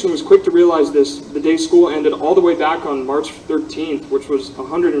generation was quick to realize this the day school ended all the way back on March 13th, which was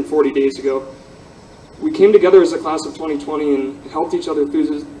 140 days ago. We came together as a class of 2020 and helped each other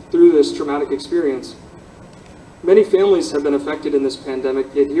through this traumatic experience. Many families have been affected in this pandemic,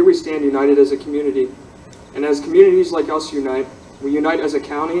 yet here we stand united as a community. And as communities like us unite, we unite as a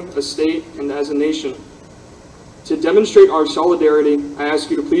county, a state, and as a nation. To demonstrate our solidarity, I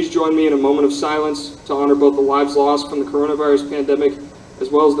ask you to please join me in a moment of silence to honor both the lives lost from the coronavirus pandemic, as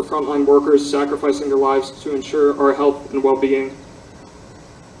well as the frontline workers sacrificing their lives to ensure our health and well-being.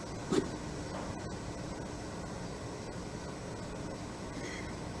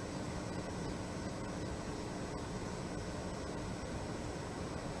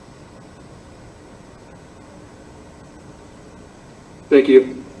 Thank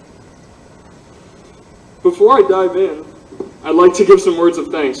you. Before I dive in, I'd like to give some words of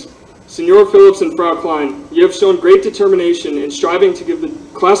thanks. Senor Phillips and Frau Klein, you have shown great determination in striving to give the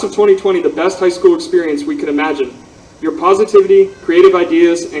class of 2020 the best high school experience we could imagine. Your positivity, creative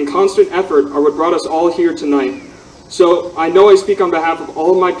ideas, and constant effort are what brought us all here tonight. So I know I speak on behalf of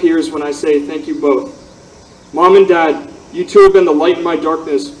all of my peers when I say thank you both. Mom and Dad, you two have been the light in my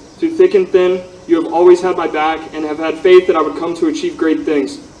darkness. Through thick and thin, you have always had my back and have had faith that I would come to achieve great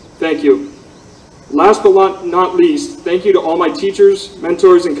things. Thank you. Last but not least, thank you to all my teachers,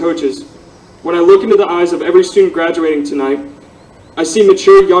 mentors, and coaches. When I look into the eyes of every student graduating tonight, I see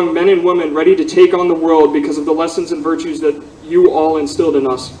mature young men and women ready to take on the world because of the lessons and virtues that you all instilled in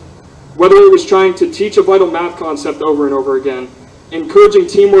us. Whether it was trying to teach a vital math concept over and over again, encouraging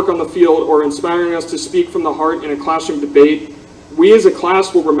teamwork on the field, or inspiring us to speak from the heart in a classroom debate, we as a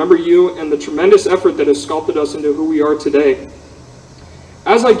class will remember you and the tremendous effort that has sculpted us into who we are today.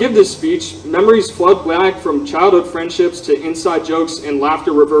 As I give this speech, memories flood back from childhood friendships to inside jokes and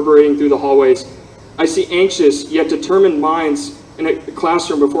laughter reverberating through the hallways. I see anxious yet determined minds in a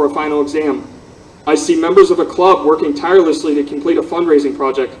classroom before a final exam. I see members of a club working tirelessly to complete a fundraising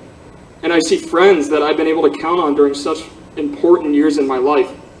project. And I see friends that I've been able to count on during such important years in my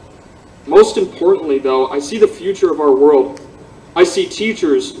life. Most importantly, though, I see the future of our world. I see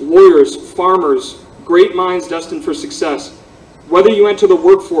teachers, lawyers, farmers, great minds destined for success. Whether you enter the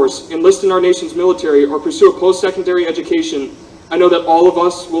workforce, enlist in our nation's military, or pursue a post-secondary education, I know that all of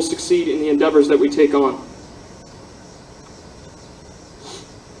us will succeed in the endeavors that we take on.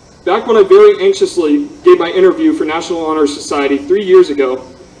 Back when I very anxiously gave my interview for National Honor Society 3 years ago,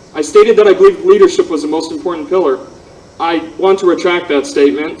 I stated that I believed leadership was the most important pillar. I want to retract that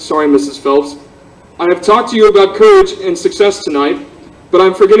statement. Sorry, Mrs. Phelps. I have talked to you about courage and success tonight, but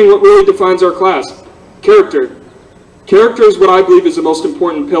I'm forgetting what really defines our class: character. Character is what I believe is the most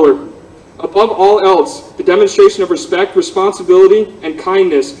important pillar. Above all else, the demonstration of respect, responsibility, and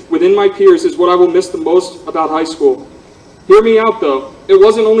kindness within my peers is what I will miss the most about high school. Hear me out, though. It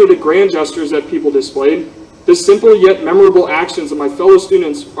wasn't only the grand gestures that people displayed. The simple yet memorable actions of my fellow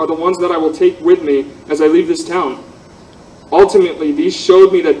students are the ones that I will take with me as I leave this town. Ultimately, these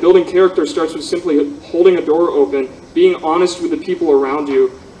showed me that building character starts with simply holding a door open, being honest with the people around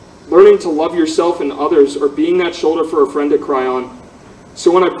you, learning to love yourself and others, or being that shoulder for a friend to cry on.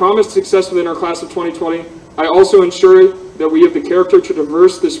 So when I promised success within our class of 2020, I also ensured that we have the character to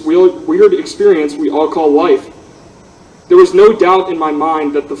traverse this weird experience we all call life. There was no doubt in my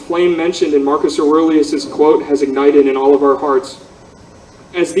mind that the flame mentioned in Marcus Aurelius' quote has ignited in all of our hearts.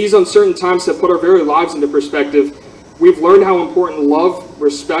 As these uncertain times have put our very lives into perspective, we've learned how important love,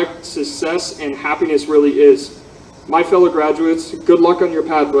 respect, success, and happiness really is. My fellow graduates, good luck on your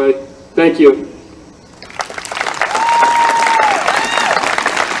pathway. Thank you.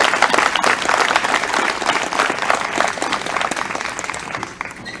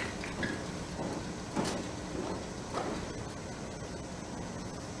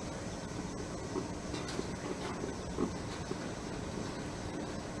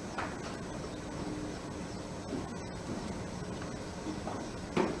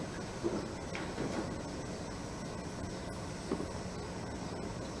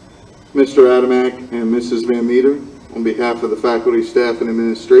 Mr. Adamak and Mrs. Van Meter, on behalf of the faculty, staff, and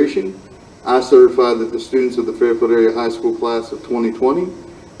administration, I certify that the students of the Fairfield Area High School class of 2020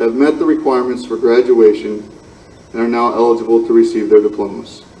 have met the requirements for graduation and are now eligible to receive their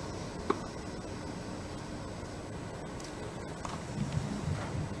diplomas.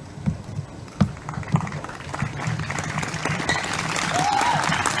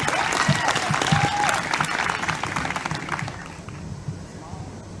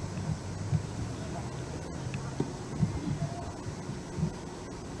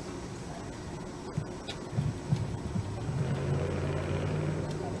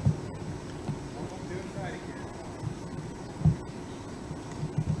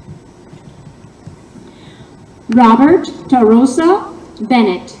 Robert Tarosa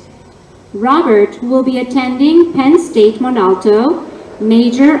Bennett. Robert will be attending Penn State Monalto,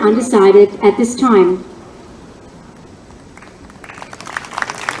 major undecided at this time.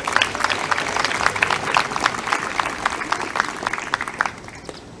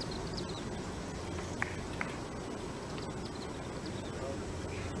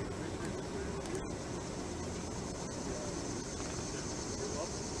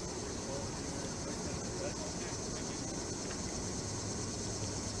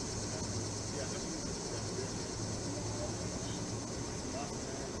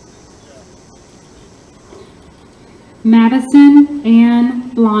 Madison Ann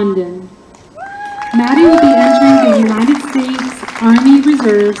Blondin. Maddie will be entering the United States Army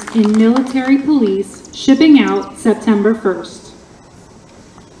Reserves in Military Police, shipping out September 1st.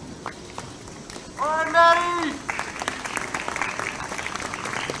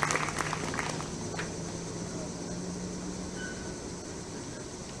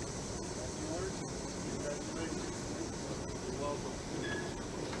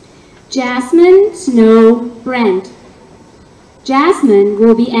 Jasmine Snow Brent. Jasmine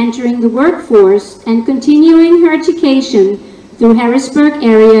will be entering the workforce and continuing her education through Harrisburg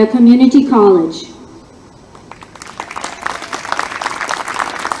Area Community College.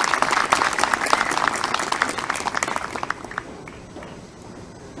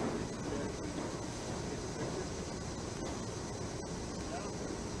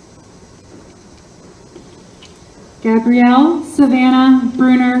 Gabrielle Savannah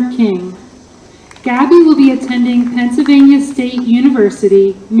Bruner King. Gabby will be attending Pennsylvania State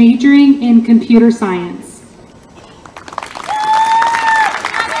University, majoring in computer science.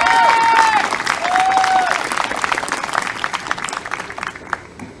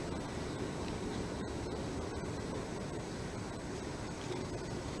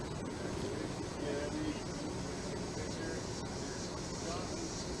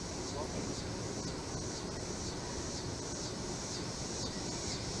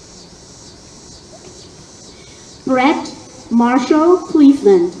 Brett Marshall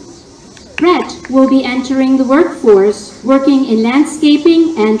Cleveland. Brett will be entering the workforce, working in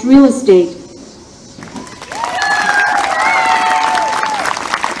landscaping and real estate.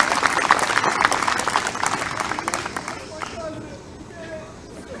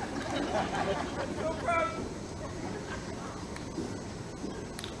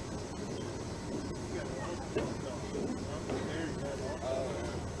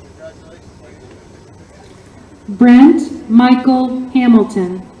 Brent Michael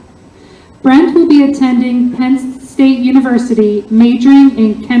Hamilton. Brent will be attending Penn State University, majoring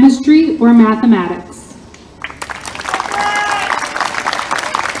in chemistry or mathematics.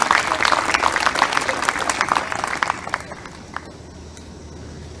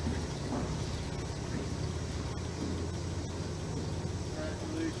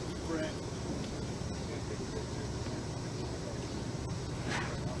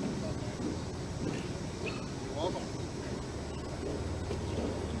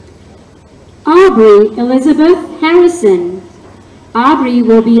 Aubrey Elizabeth Harrison. Aubrey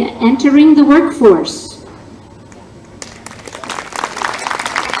will be entering the workforce.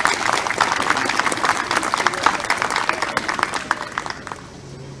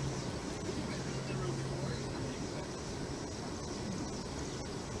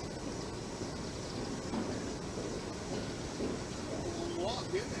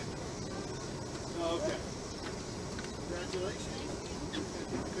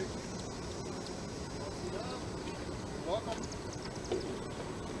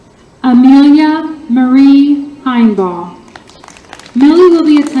 Amelia Marie Heinbaugh. Millie will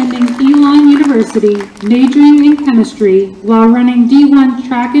be attending Elon University, majoring in chemistry, while running D1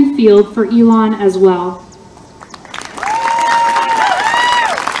 track and field for Elon as well.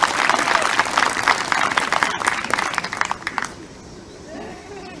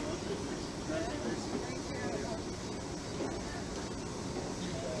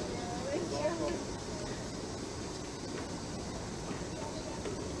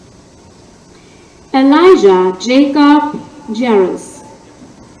 Elijah Jacob Jarrus.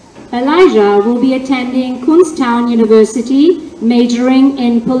 Elijah will be attending Kutztown University, majoring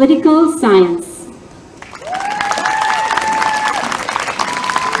in political science.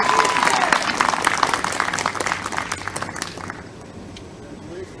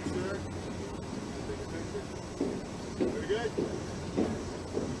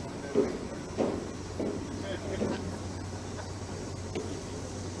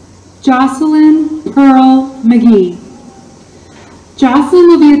 Jocelyn Pearl McGee. Jocelyn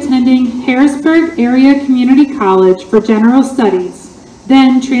will be attending Harrisburg Area Community College for General Studies,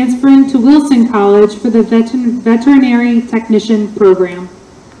 then transferring to Wilson College for the Veterinary Technician program.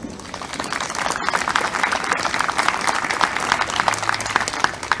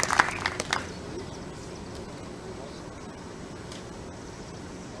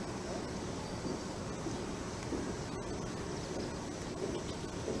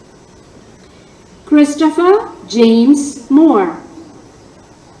 Christopher James Moore.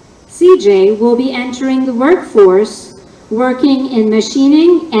 CJ will be entering the workforce, working in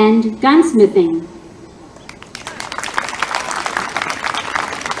machining and gunsmithing.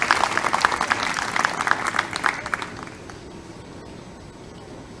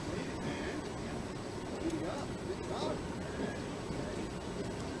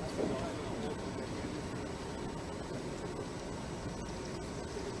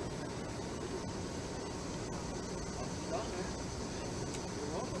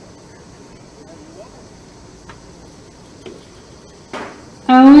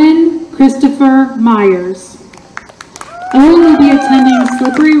 Owen Christopher Myers. Owen will be attending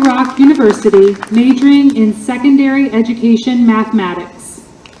Slippery Rock University, majoring in secondary education mathematics.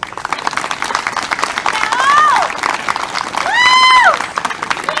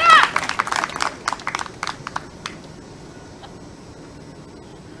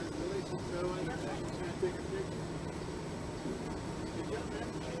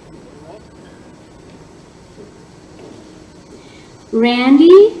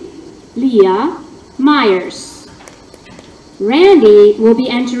 Randy Leah Myers. Randy will be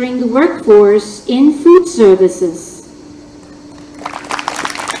entering the workforce in food services.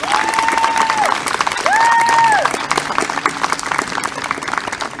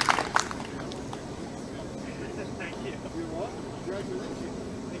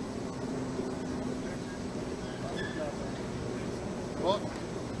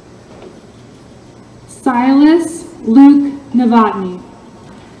 Silas Luke Novotny.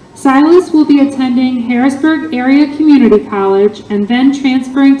 Silas will be attending Harrisburg Area Community College and then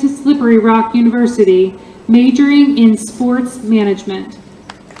transferring to Slippery Rock University, majoring in sports management.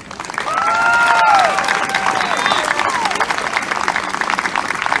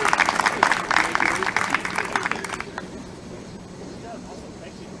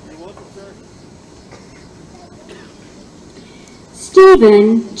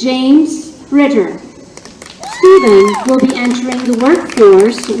 Stephen James Ritter. Stephen will be entering the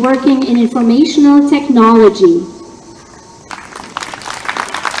workforce working in informational technology.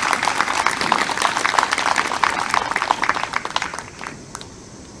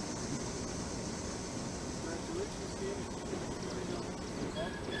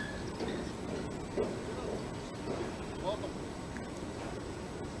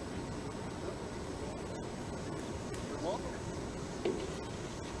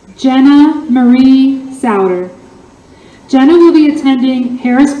 Jenna Marie Souter. Jenna will be attending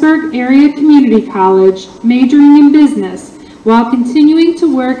Harrisburg Area Community College, majoring in business, while continuing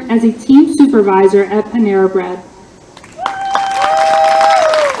to work as a team supervisor at Panera Bread.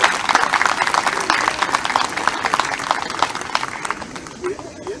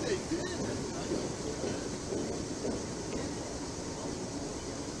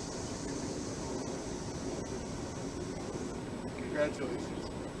 Congratulations.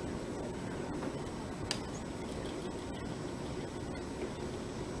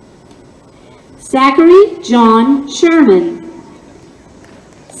 Zachary John Sherman.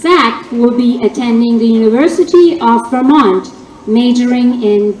 Zach will be attending the University of Vermont, majoring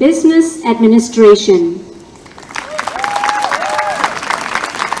in business administration.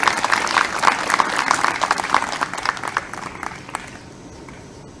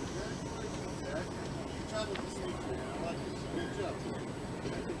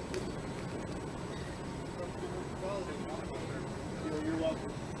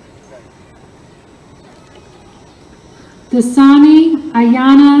 Dasani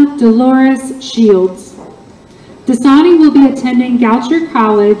Ayana Dolores Shields. Dasani will be attending Goucher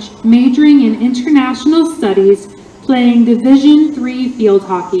College, majoring in international studies, playing Division III field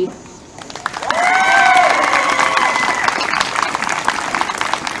hockey.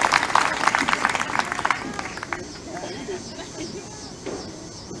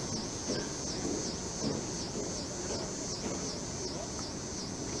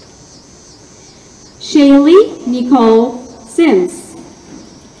 Shaylee Nicole Sims.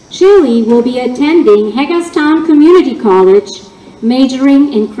 Shaylee will be attending Hagerstown Community College,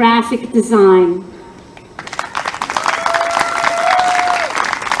 majoring in graphic design.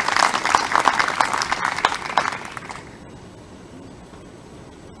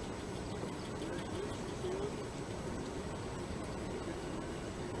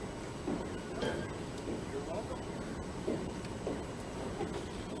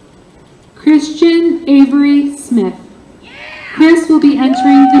 Christian Avery Smith. Chris will be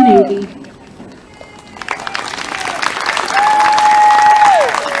entering the Navy.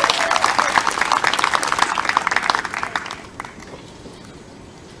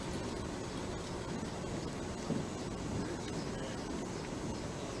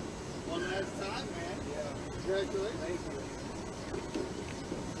 One last time, man. Yeah. Congratulations. Thank you.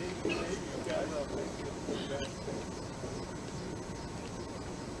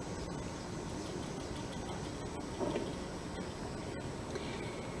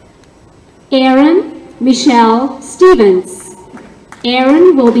 Aaron Michelle Stevens.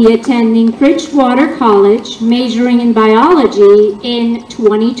 Aaron will be attending Bridgewater College, majoring in biology in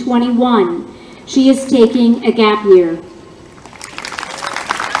 2021. She is taking a gap year.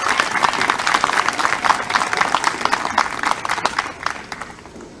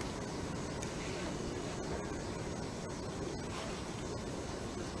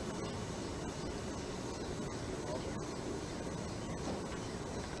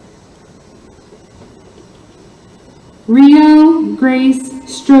 Rio Grace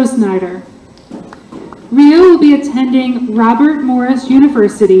Strohsnyder. Rio will be attending Robert Morris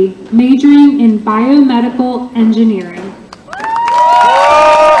University, majoring in biomedical engineering.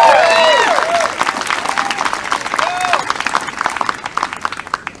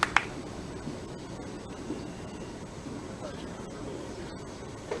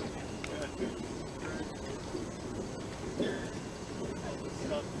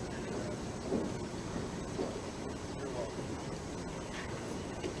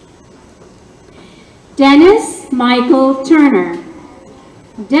 Dennis Michael Turner.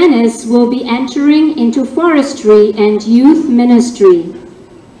 Dennis will be entering into forestry and youth ministry.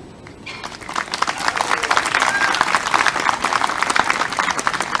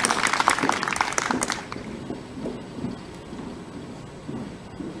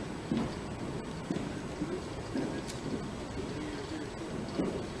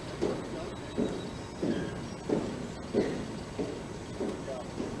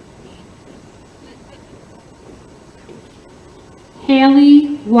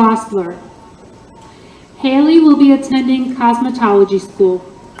 Haley Wassler. Haley will be attending cosmetology school.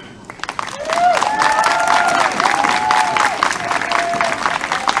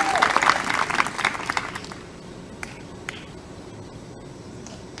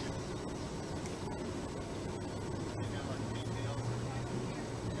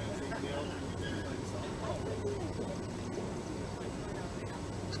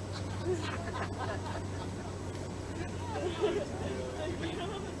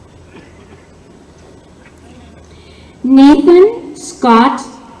 Nathan Scott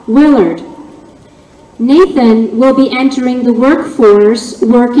Willard. Nathan will be entering the workforce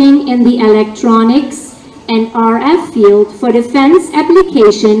working in the electronics and RF field for defense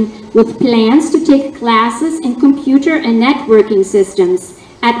application with plans to take classes in computer and networking systems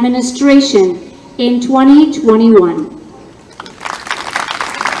administration in 2021.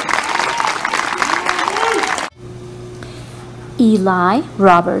 Eli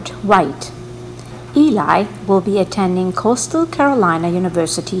Robert White. Eli will be attending Coastal Carolina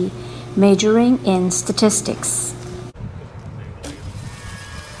University, majoring in statistics.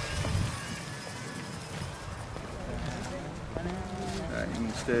 All right, you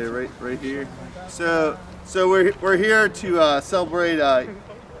can stay right here. So we're here to celebrate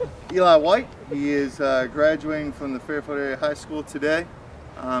Eli White. He is graduating from the Fairfield Area High School today.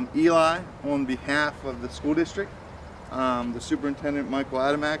 Eli, on behalf of the school district, the superintendent Michael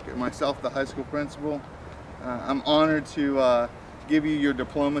Adamak, and myself, the high school principal, I'm honored to give you your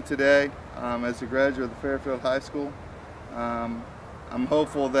diploma today as a graduate of the Fairfield High School. I'm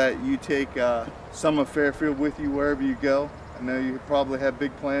hopeful that you take some of Fairfield with you wherever you go. I know you probably have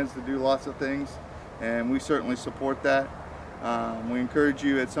big plans to do lots of things, and we certainly support that. We encourage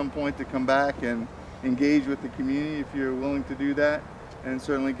you at some point to come back and engage with the community if you're willing to do that, and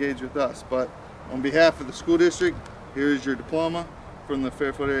certainly engage with us. But on behalf of the school district, here's your diploma from the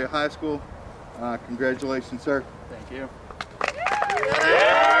Fairfield Area High School. Congratulations, sir. Thank you.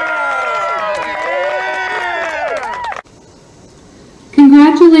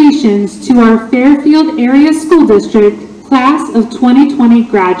 Congratulations to our Fairfield Area School District Class of 2020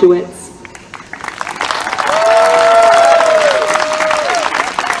 graduates.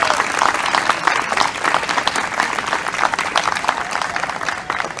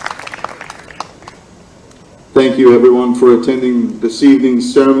 Thank you everyone for attending this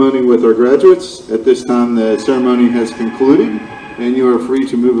evening's ceremony with our graduates. At this time the ceremony has concluded and you are free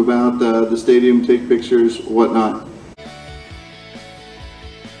to move about the stadium, take pictures, whatnot.